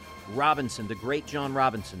 John Robinson, the great John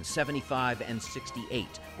Robinson, 75-68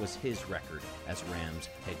 was his record as Rams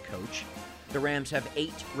head coach. The Rams have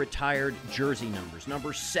 8 retired jersey numbers.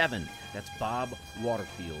 Number 7, that's Bob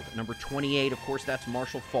Waterfield. Number 28, of course, that's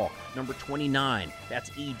Marshall Faulk. Number 29,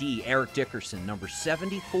 that's E.D. Eric Dickerson. Number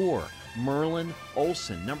 74, Merlin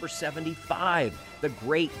Olsen. Number 75, the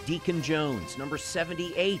great Deacon Jones. Number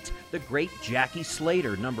 78, the great Jackie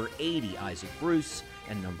Slater. Number 80, Isaac Bruce.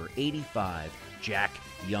 And number 85, Jack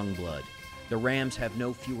Youngblood. The Rams have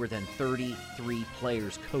no fewer than 33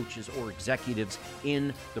 players, coaches, or executives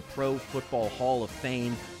in the Pro Football Hall of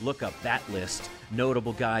Fame. Look up that list.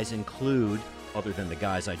 Notable guys include, other than the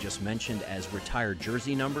guys I just mentioned as retired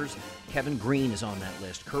jersey numbers, Kevin Green is on that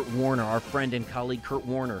list. Kurt Warner, our friend and colleague Kurt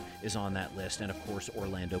Warner, is on that list. And, of course,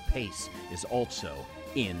 Orlando Pace is also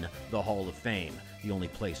in the Hall of Fame, the only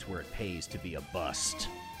place where it pays to be a bust.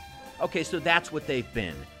 Okay, so that's what they've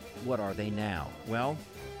been. What are they now? Well,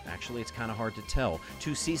 actually, it's kind of hard to tell.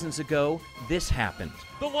 2 seasons ago, this happened.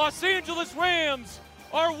 The Los Angeles Rams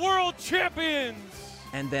are world champions!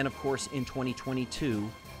 And then, of course, in 2022,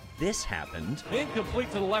 this happened.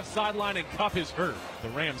 Incomplete to the left sideline, and Kupp is hurt. The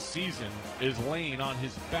Rams' season is laying on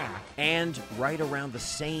his back. And right around the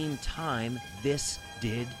same time, this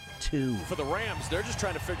did too. For the Rams, they're just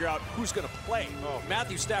trying to figure out who's going to play.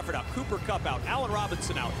 Matthew Stafford out, Cooper Kupp out, Allen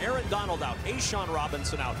Robinson out, Aaron Donald out, A'Shawn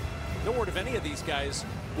Robinson out. No word if any of these guys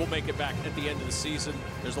will make it back at the end of the season.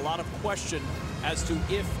 There's a lot of question as to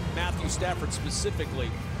if Matthew Stafford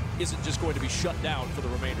specifically isn't just going to be shut down for the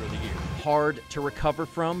remainder of the year. Hard to recover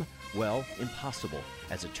from? Well, impossible.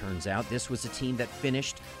 As it turns out, this was a team that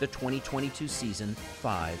finished the 2022 season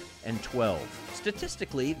 5-12.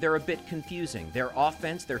 Statistically, they're a bit confusing. Their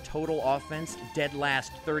offense, their total offense, dead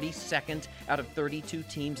last, 32nd out of 32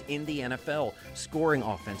 teams in the NFL. Scoring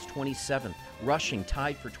offense, 27th. Rushing,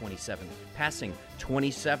 tied for 27th. Passing,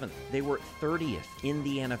 27th. They were 30th in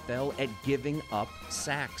the NFL at giving up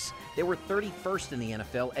sacks. They were 31st in the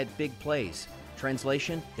NFL at big plays.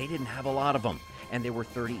 Translation, they didn't have a lot of them. And they were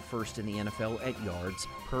 31st in the NFL at yards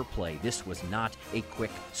per play. This was not a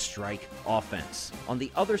quick strike offense. On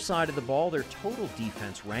the other side of the ball, their total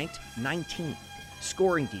defense ranked 19th.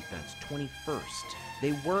 Scoring defense, 21st.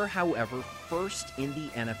 They were, however, first in the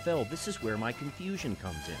NFL. This is where my confusion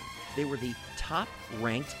comes in. They were the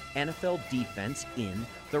top-ranked NFL defense in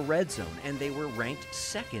the red zone, and they were ranked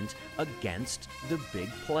second against the big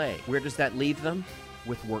play. Where does that leave them?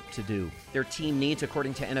 With work to do. Their team needs,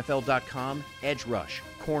 according to NFL.com, edge rush,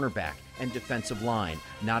 cornerback, and defensive line.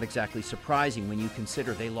 Not exactly surprising when you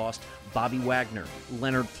consider they lost Bobby Wagner,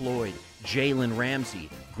 Leonard Floyd, Jalen Ramsey,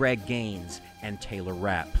 Greg Gaines, and Taylor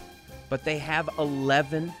Rapp. But they have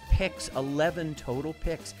 11 picks, 11 total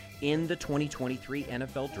picks in the 2023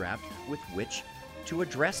 NFL Draft with which to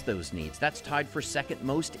address those needs. That's tied for second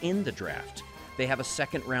most in the draft. They have a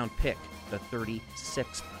second-round pick, the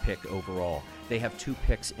 36th pick overall. They have 2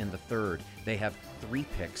 picks in the 3rd. They have 3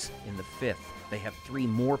 picks in the 5th. They have 3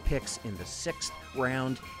 more picks in the 6th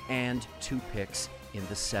round and 2 picks in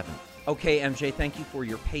the 7th. Okay, MJ, thank you for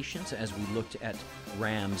your patience as we looked at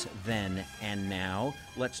Rams then and now.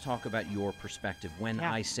 Let's talk about your perspective. When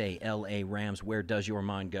I say L.A. Rams, where does your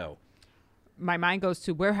mind go? My mind goes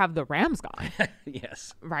to, where have the Rams gone?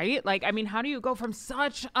 Yes. Right? Like, I mean, how do you go from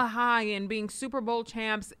such a high and being Super Bowl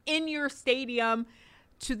champs in your stadium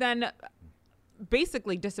to then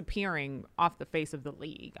basically disappearing off the face of the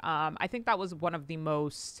league? I think that was one of the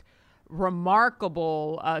most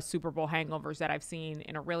remarkable Super Bowl hangovers that I've seen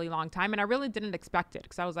in a really long time. And I really didn't expect it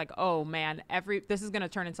because I was like, oh man, this is going to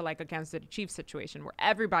turn into like a Kansas City Chiefs situation where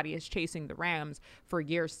everybody is chasing the Rams for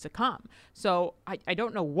years to come. So I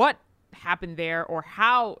don't know what happened there or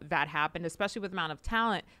how that happened, especially with the amount of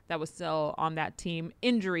talent that was still on that team,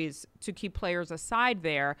 injuries to keep players aside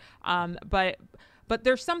there. But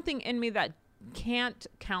there's something in me that can't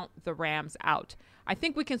count the Rams out. I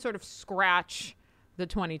think we can sort of scratch the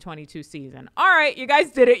 2022 season. All right, you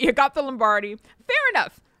guys did it. You got the Lombardi. Fair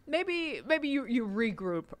enough. maybe you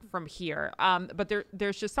regroup from here. But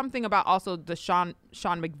there's just something about also the Sean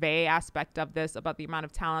McVay aspect of this, about the amount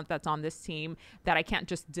of talent that's on this team, that I can't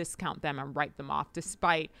just discount them and write them off,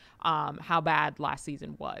 despite how bad last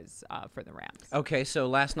season was for the Rams. Okay, so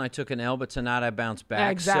last night took an L, but tonight I bounced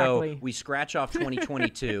back. Exactly. So we scratch off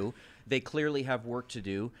 2022. They clearly have work to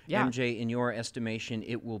do. Yeah. MJ, in your estimation,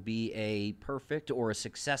 it will be a perfect or a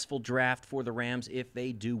successful draft for the Rams if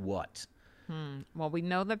they do what? Well, we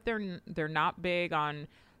know that they're not big on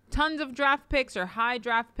tons of draft picks or high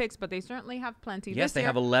draft picks, but they certainly have plenty. Yes, this they year.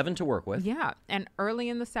 have 11 to work with. Yeah, and early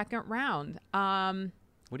in the second round.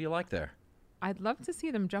 What do you like there? I'd love to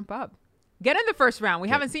see them jump up. Get in the first round. We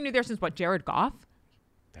haven't seen you there since, Jared Goff?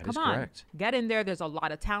 That Come is on. correct. Get in there. There's a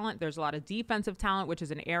lot of talent. There's a lot of defensive talent, which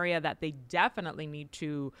is an area that they definitely need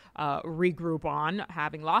to regroup on,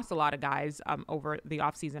 having lost a lot of guys over the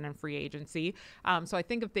offseason and free agency. So I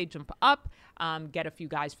think if they jump up, get a few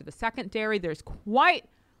guys for the secondary, there's quite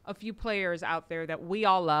a few players out there that we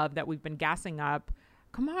all love, that we've been gassing up.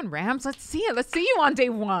 Come on, Rams. Let's see it. Let's see you on day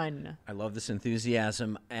one. I love this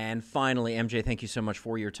enthusiasm. And finally, MJ, thank you so much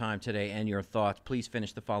for your time today and your thoughts. Please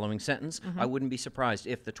finish the following sentence. I wouldn't be surprised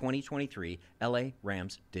if the 2023 LA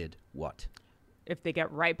Rams did what? If they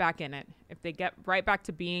get right back in it. If they get right back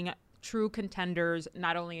to being true contenders,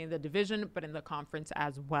 not only in the division, but in the conference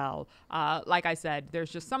as well. Like I said,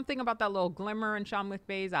 there's just something about that little glimmer in Sean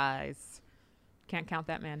McVay's eyes. Can't count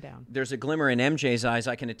that man down. There's a glimmer in MJ's eyes.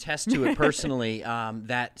 I can attest to it personally.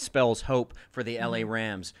 That spells hope for the LA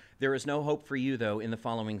Rams. There is no hope for you, though, in the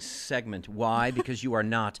following segment. Why? Because you are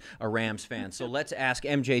not a Rams fan. So let's ask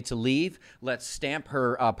MJ to leave. Let's stamp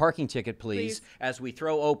her parking ticket, please, as we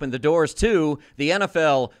throw open the doors to the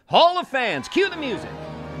NFL Hall of Fans. Cue the music.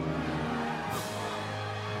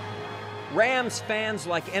 Rams fans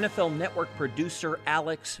like NFL Network producer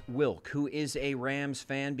Alex Wilk, who is a Rams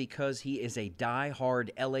fan because he is a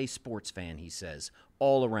die-hard LA sports fan, he says,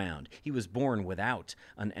 all around. He was born without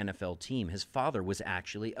an NFL team. His father was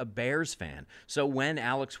actually a Bears fan. So when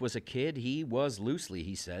Alex was a kid, he was loosely,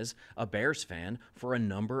 he says, a Bears fan for a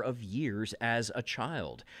number of years as a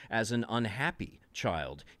child, as an unhappy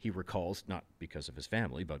child, he recalls, not because of his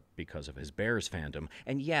family, but because of his Bears fandom.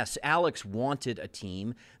 And yes, Alex wanted a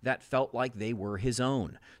team that felt like they were his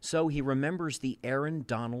own. So he remembers the Aaron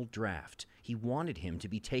Donald draft. He wanted him to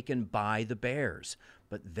be taken by the Bears.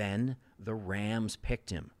 But then the Rams picked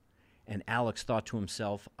him. And Alex thought to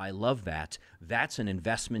himself, I love that. That's an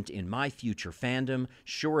investment in my future fandom.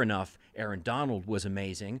 Sure enough, Aaron Donald was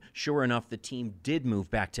amazing. Sure enough, the team did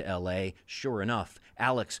move back to L.A. Sure enough,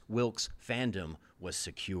 Alex Wilk's fandom was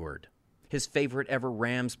secured. His favorite ever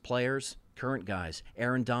Rams players? Current guys.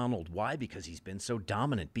 Aaron Donald. Why? Because he's been so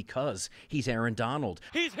dominant. Because he's Aaron Donald.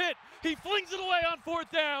 He's hit. He flings it away on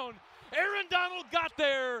fourth down. Aaron Donald got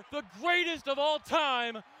there. The greatest of all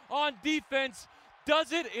time on defense.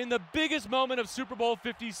 Does it in the biggest moment of Super Bowl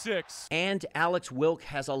 56. And Alex Wilk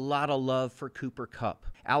has a lot of love for Cooper Kupp.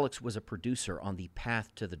 Alex was a producer on the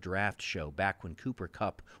Path to the Draft show back when Cooper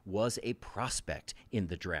Kupp was a prospect in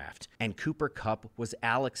the draft. And Cooper Kupp was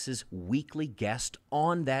Alex's weekly guest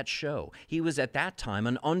on that show. He was at that time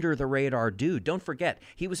an under-the-radar dude. Don't forget,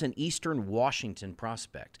 he was an Eastern Washington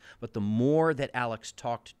prospect. But the more that Alex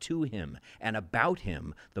talked to him and about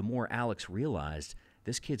him, the more Alex realized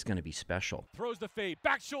this kid's going to be special. Throws the fade,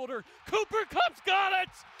 back shoulder. Cooper Kupp's got it.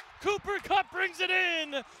 Cooper Kupp brings it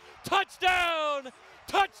in. Touchdown,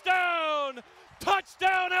 touchdown,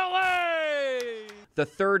 touchdown, LA. The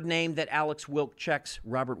third name that Alex Wilk checks,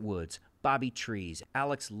 Robert Woods. Bobby Trees.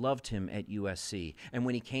 Alex loved him at USC. And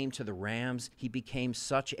when he came to the Rams, he became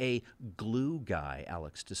such a glue guy,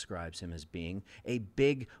 Alex describes him as being. A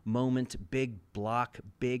big moment, big block,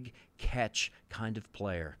 big catch kind of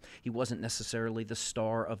player. He wasn't necessarily the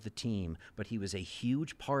star of the team, but he was a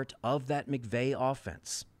huge part of that McVay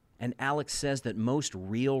offense. And Alex says that most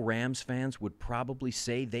real Rams fans would probably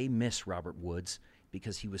say they miss Robert Woods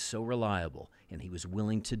because he was so reliable and he was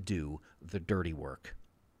willing to do the dirty work.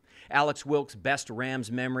 Alex Wilk's best Rams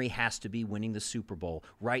memory has to be winning the Super Bowl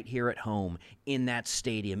right here at home in that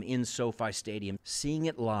stadium, in SoFi Stadium, seeing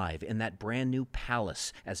it live in that brand new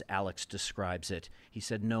palace, as Alex describes it. He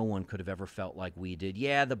said no one could have ever felt like we did.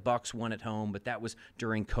 Yeah, the Bucs won at home, but that was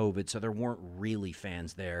during COVID, so there weren't really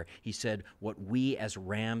fans there. He said what we as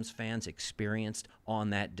Rams fans experienced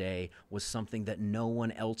on that day was something that no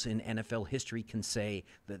one else in NFL history can say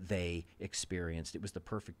that they experienced. It was the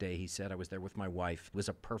perfect day, he said. I was there with my wife. It was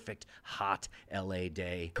a perfect, hot LA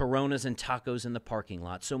day. Coronas and tacos in the parking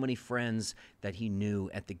lot. So many friends that he knew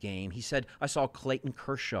at the game. He said, I saw Clayton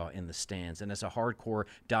Kershaw in the stands, and as a hardcore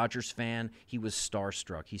Dodgers fan, he was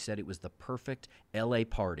starstruck. He said it was the perfect LA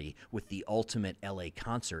party with the ultimate LA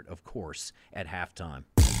concert, of course, at halftime.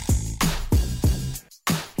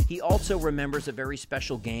 He also remembers a very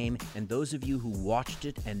special game, and those of you who watched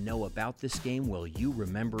it and know about this game, well, you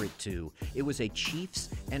remember it too. It was a Chiefs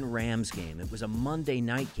and Rams game. It was a Monday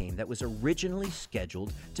night game that was originally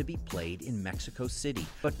scheduled to be played in Mexico City.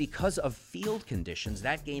 But because of field conditions,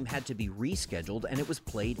 that game had to be rescheduled, and it was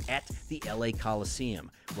played at the LA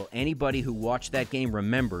Coliseum. Well, anybody who watched that game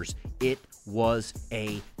remembers it was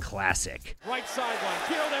a classic. Right sideline,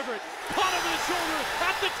 Gerald Everett, caught over the shoulder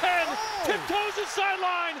at the 10, tiptoes the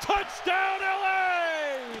sideline, touchdown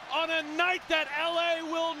LA! On a night that LA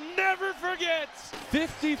will never forget.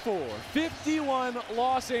 54-51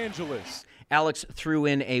 Los Angeles. Alex threw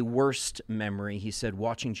in a worst memory. He said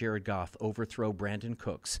watching Jared Goff overthrow Brandon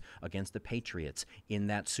Cooks against the Patriots in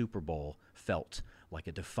that Super Bowl felt like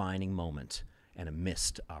a defining moment and a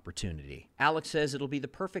missed opportunity. Alex says it'll be the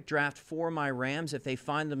perfect draft for my Rams if they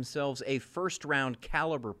find themselves a first-round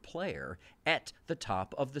caliber player at the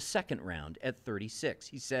top of the second round at 36.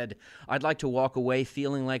 He said, I'd like to walk away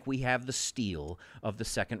feeling like we have the steal of the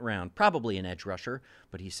second round, probably an edge rusher,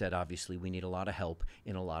 but he said, obviously, we need a lot of help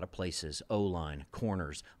in a lot of places, O-line,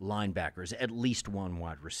 corners, linebackers, at least one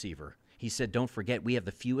wide receiver. He said, don't forget, we have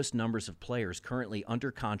the fewest numbers of players currently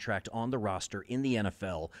under contract on the roster in the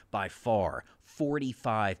NFL by far,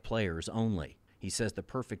 45 players only. He says the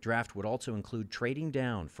perfect draft would also include trading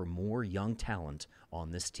down for more young talent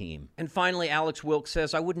on this team. And finally, Alex Wilkes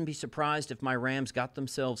says, I wouldn't be surprised if my Rams got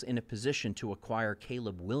themselves in a position to acquire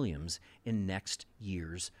Caleb Williams in next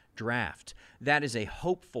year's draft. That is a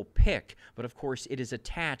hopeful pick, but of course it is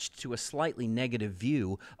attached to a slightly negative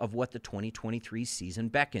view of what the 2023 season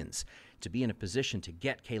beckons. To be in a position to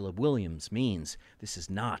get Caleb Williams means this is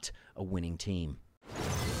not a winning team.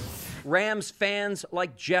 Rams fans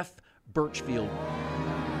like Jeff Birchfield.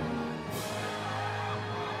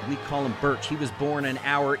 We call him Birch. He was born an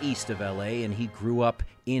hour east of L.A., and he grew up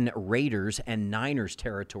in Raiders and Niners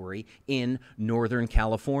territory in Northern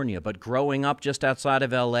California. But growing up just outside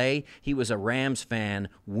of L.A., he was a Rams fan,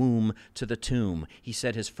 womb to the tomb. He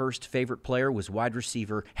said his first favorite player was wide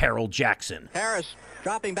receiver Harold Jackson. Harris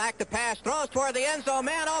dropping back to pass, throws toward the end zone,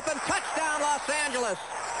 man open, touchdown Los Angeles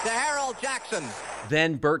to Harold Jackson.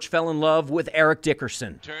 Then Birch fell in love with Eric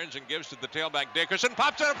Dickerson. Turns and gives to the tailback Dickerson,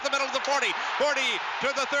 pops it up the middle of the 40, 40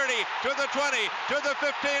 to the 30, to the 20, to the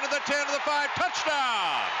 15, to the 10, to the 5, touchdown!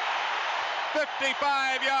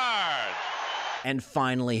 55 yards. And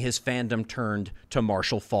finally, his fandom turned to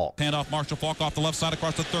Marshall Faulk. Hand off Marshall Faulk off the left side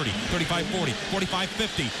across the 30, 35-40,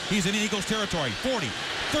 45-50. He's in Eagles territory. 40,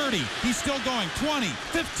 30. He's still going. 20,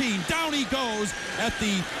 15. Down he goes at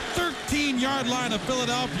the 13-yard line of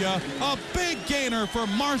Philadelphia. A big gainer for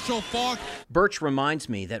Marshall Faulk. Birch reminds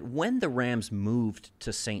me that when the Rams moved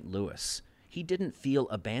to St. Louis, he didn't feel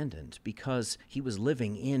abandoned because he was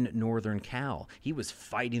living in Northern Cal. He was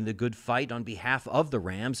fighting the good fight on behalf of the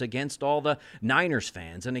Rams against all the Niners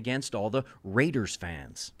fans and against all the Raiders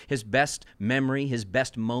fans. His best memory, his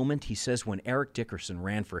best moment, he says, when Eric Dickerson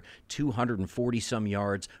ran for 240-some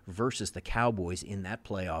yards versus the Cowboys in that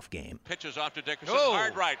playoff game. Pitches off to Dickerson,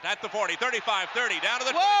 hard right, at the 40, 35, 30, down to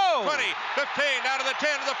the 20, 20, 15, down to the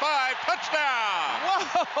 10, to the 5, touchdown!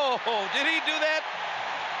 Whoa, did he do that?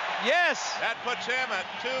 Yes. That puts him at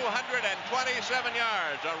 227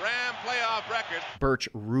 yards, a Ram playoff record. Birch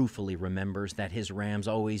ruefully remembers that his Rams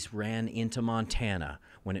always ran into Montana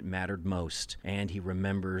when it mattered most, and he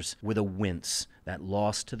remembers with a wince that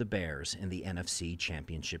loss to the Bears in the NFC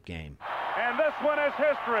Championship game. And this one is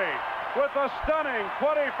history with a stunning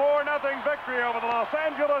 24-0 victory over the Los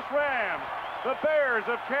Angeles Rams. The Bears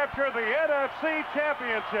have captured the NFC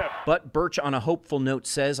Championship. But Birch, on a hopeful note,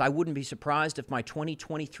 says, I wouldn't be surprised if my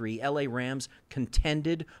 2023 LA Rams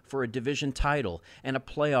contended for a division title and a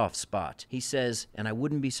playoff spot. He says, and I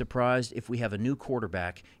wouldn't be surprised if we have a new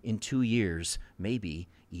quarterback in 2 years, maybe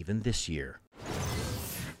even this year.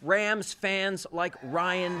 Rams fans like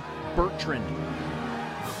Ryan Bertrand.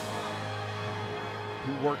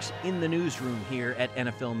 who works in the newsroom here at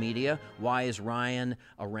NFL Media. Why is Ryan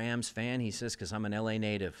a Rams fan? He says, because I'm an LA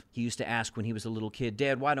native. He used to ask when he was a little kid,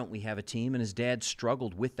 Dad, why don't we have a team? And his dad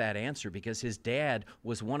struggled with that answer because his dad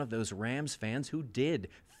was one of those Rams fans who did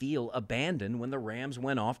feel abandoned when the Rams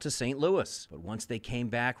went off to St. Louis. But once they came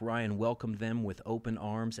back, Ryan welcomed them with open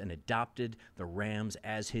arms and adopted the Rams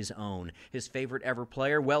as his own. His favorite ever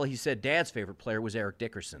player? Well, he said Dad's favorite player was Eric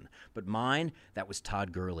Dickerson. But mine, that was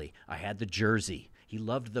Todd Gurley. I had the jersey. He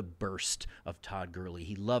loved the burst of Todd Gurley.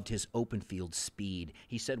 He loved his open field speed.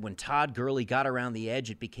 He said when Todd Gurley got around the edge,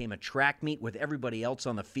 it became a track meet with everybody else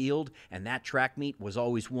on the field, and that track meet was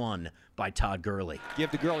always won by Todd Gurley. Give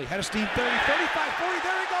to Gurley, head of steam, 30, 35, 40,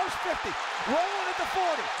 there he goes, 50. Rolling at the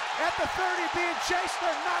 40, at the 30, being chased,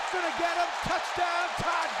 they're not going to get him. Touchdown,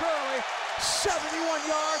 Todd Gurley, 71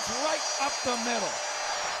 yards right up the middle.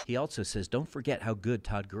 He also says don't forget how good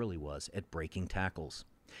Todd Gurley was at breaking tackles.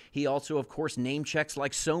 He also, of course, name checks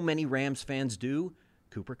like so many Rams fans do.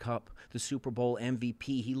 Cooper Kupp, the Super Bowl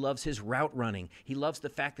MVP. He loves his route running. He loves the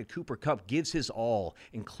fact that Cooper Kupp gives his all,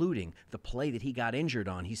 including the play that he got injured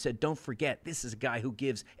on. He said, don't forget, this is a guy who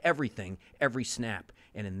gives everything, every snap.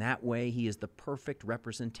 And in that way, he is the perfect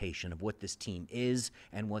representation of what this team is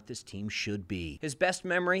and what this team should be. His best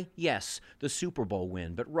memory? Yes, the Super Bowl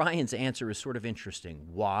win. But Ryan's answer is sort of interesting.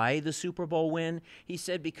 Why the Super Bowl win? He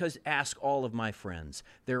said, because ask all of my friends.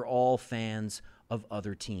 They're all fans of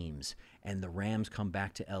other teams. And the Rams come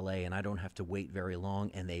back to L.A., and I don't have to wait very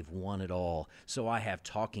long, and they've won it all. So I have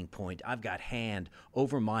talking point. I've got hand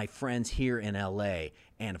over my friends here in L.A.,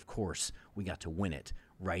 and, of course, we got to win it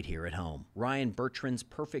right here at home. Ryan Bertrand's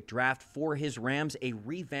perfect draft for his Rams, a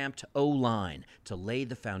revamped O-line to lay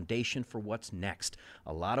the foundation for what's next.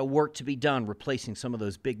 A lot of work to be done replacing some of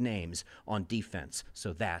those big names on defense,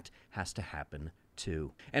 so that has to happen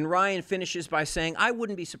too. And Ryan finishes by saying, I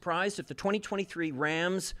wouldn't be surprised if the 2023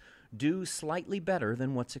 Rams do slightly better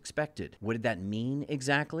than what's expected. What did that mean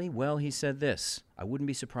exactly? Well, he said this: I wouldn't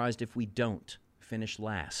be surprised if we don't finish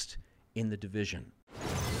last in the division.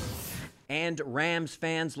 And Rams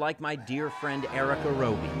fans like my dear friend Erica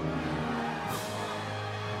Roby,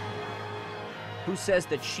 who says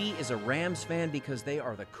that she is a Rams fan because they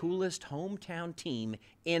are the coolest hometown team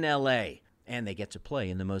in L.A., and they get to play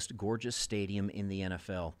in the most gorgeous stadium in the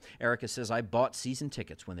NFL. Erica says, I bought season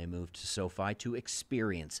tickets when they moved to SoFi to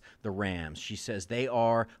experience the Rams. She says, they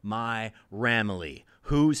are my Ramily.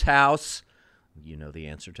 Whose house? You know the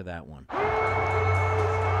answer to that one.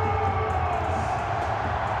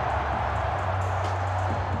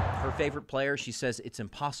 Her favorite player, she says it's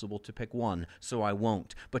impossible to pick one, so I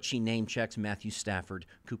won't. But she name checks Matthew Stafford,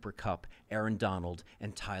 Cooper Kupp, Aaron Donald,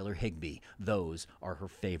 and Tyler Higbee. Those are her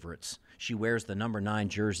favorites. She wears the number 9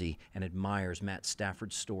 jersey and admires Matt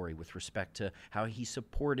Stafford's story with respect to how he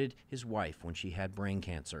supported his wife when she had brain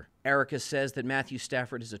cancer. Erica says that Matthew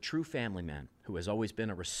Stafford is a true family man who has always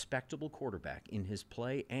been a respectable quarterback in his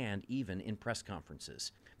play and even in press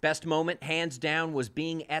conferences. Best moment, hands down, was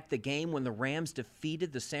being at the game when the Rams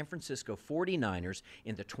defeated the San Francisco 49ers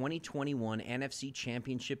in the 2021 NFC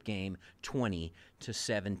Championship game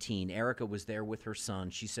 20-17. Erica was there with her son.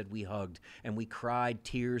 She said we hugged and we cried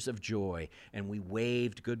tears of joy and we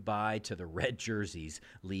waved goodbye to the red jerseys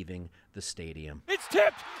leaving the stadium. It's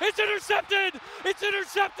tipped! It's intercepted! It's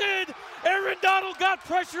intercepted! Aaron Donald got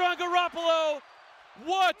pressure on Garoppolo.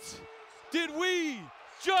 What did we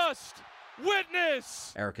just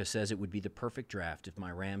witness? Erica says it would be the perfect draft if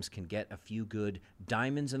my Rams can get a few good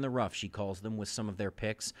diamonds in the rough, she calls them, with some of their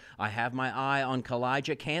picks. I have my eye on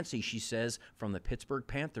Kalijah Kancey, she says, from the Pittsburgh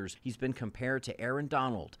Panthers. He's been compared to Aaron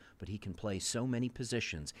Donald, but he can play so many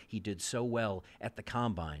positions. He did so well at the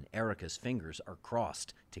Combine. Erica's fingers are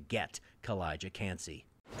crossed to get Kalijah Kancey.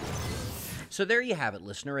 So there you have it,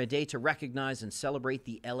 listener, a day to recognize and celebrate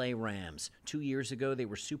the L.A. Rams. 2 years ago, they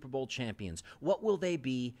were Super Bowl champions. What will they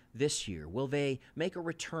be this year? Will they make a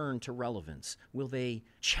return to relevance? Will they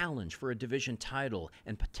challenge for a division title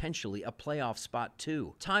and potentially a playoff spot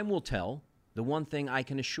too? Time will tell. The one thing I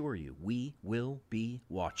can assure you, we will be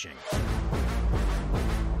watching.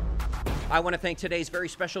 I want to thank today's very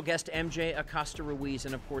special guest, MJ Acosta-Ruiz,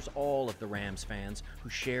 and of course all of the Rams fans who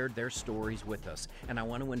shared their stories with us. And I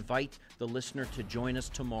want to invite the listener to join us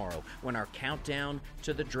tomorrow when our countdown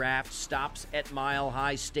to the draft stops at Mile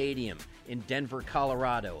High Stadium in Denver,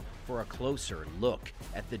 Colorado, for a closer look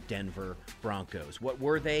at the Denver Broncos. What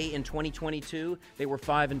were they in 2022? They were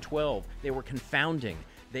 5-12. They were confounding.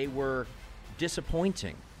 They were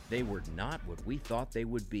disappointing. They were not what we thought they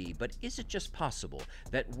would be, but is it just possible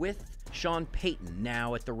that with Sean Payton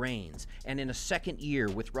now at the reins and in a second year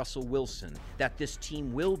with Russell Wilson, that this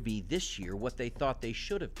team will be this year what they thought they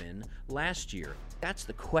should have been last year? That's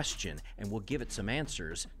the question, and we'll give it some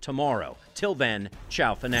answers tomorrow. Till then,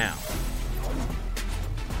 ciao for now.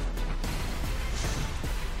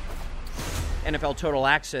 NFL Total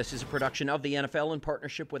Access is a production of the NFL in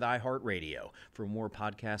partnership with iHeartRadio. For more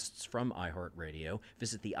podcasts from iHeartRadio,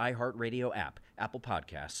 visit the iHeartRadio app, Apple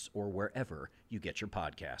Podcasts, or wherever you get your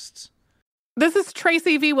podcasts. This is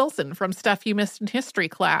Tracy V. Wilson from Stuff You Missed in History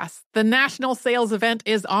class. The national sales event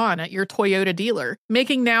is on at your Toyota dealer,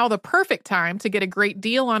 making now the perfect time to get a great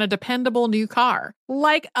deal on a dependable new car.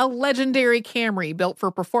 Like a legendary Camry built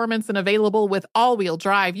for performance and available with all-wheel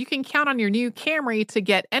drive, you can count on your new Camry to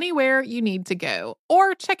get anywhere you need to go.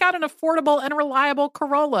 Or check out an affordable and reliable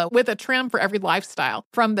Corolla with a trim for every lifestyle.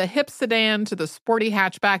 From the hip sedan to the sporty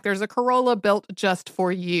hatchback, there's a Corolla built just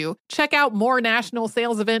for you. Check out more national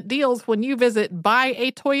sales event deals when you visit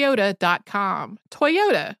buyatoyota.com.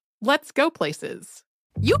 Toyota, let's go places.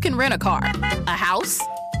 You can rent a car, a house,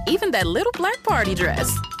 even that little black party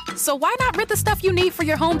dress. So why not rent the stuff you need for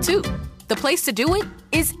your home, too? The place to do it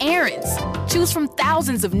is Aaron's. Choose from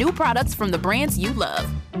thousands of new products from the brands you love,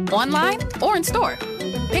 online or in store.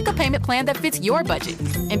 Pick a payment plan that fits your budget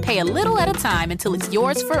and pay a little at a time until it's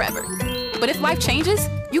yours forever. But if life changes,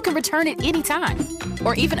 you can return it anytime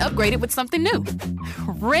or even upgrade it with something new.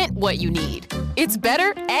 Rent what you need. It's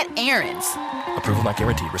better at Aaron's. Approval not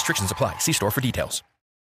guaranteed. Restrictions apply. See store for details.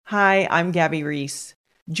 Hi, I'm Gabby Reese.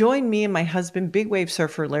 Join me and my husband, big wave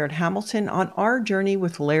surfer Laird Hamilton, on our journey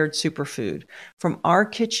with Laird Superfood. From our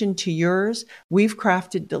kitchen to yours, we've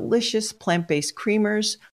crafted delicious plant-based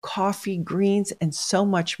creamers, coffee, greens, and so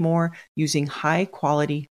much more using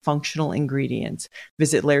high-quality functional ingredients.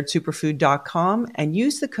 Visit lairdsuperfood.com and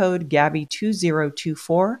use the code GABBY2024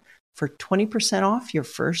 for 20% off your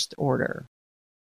first order.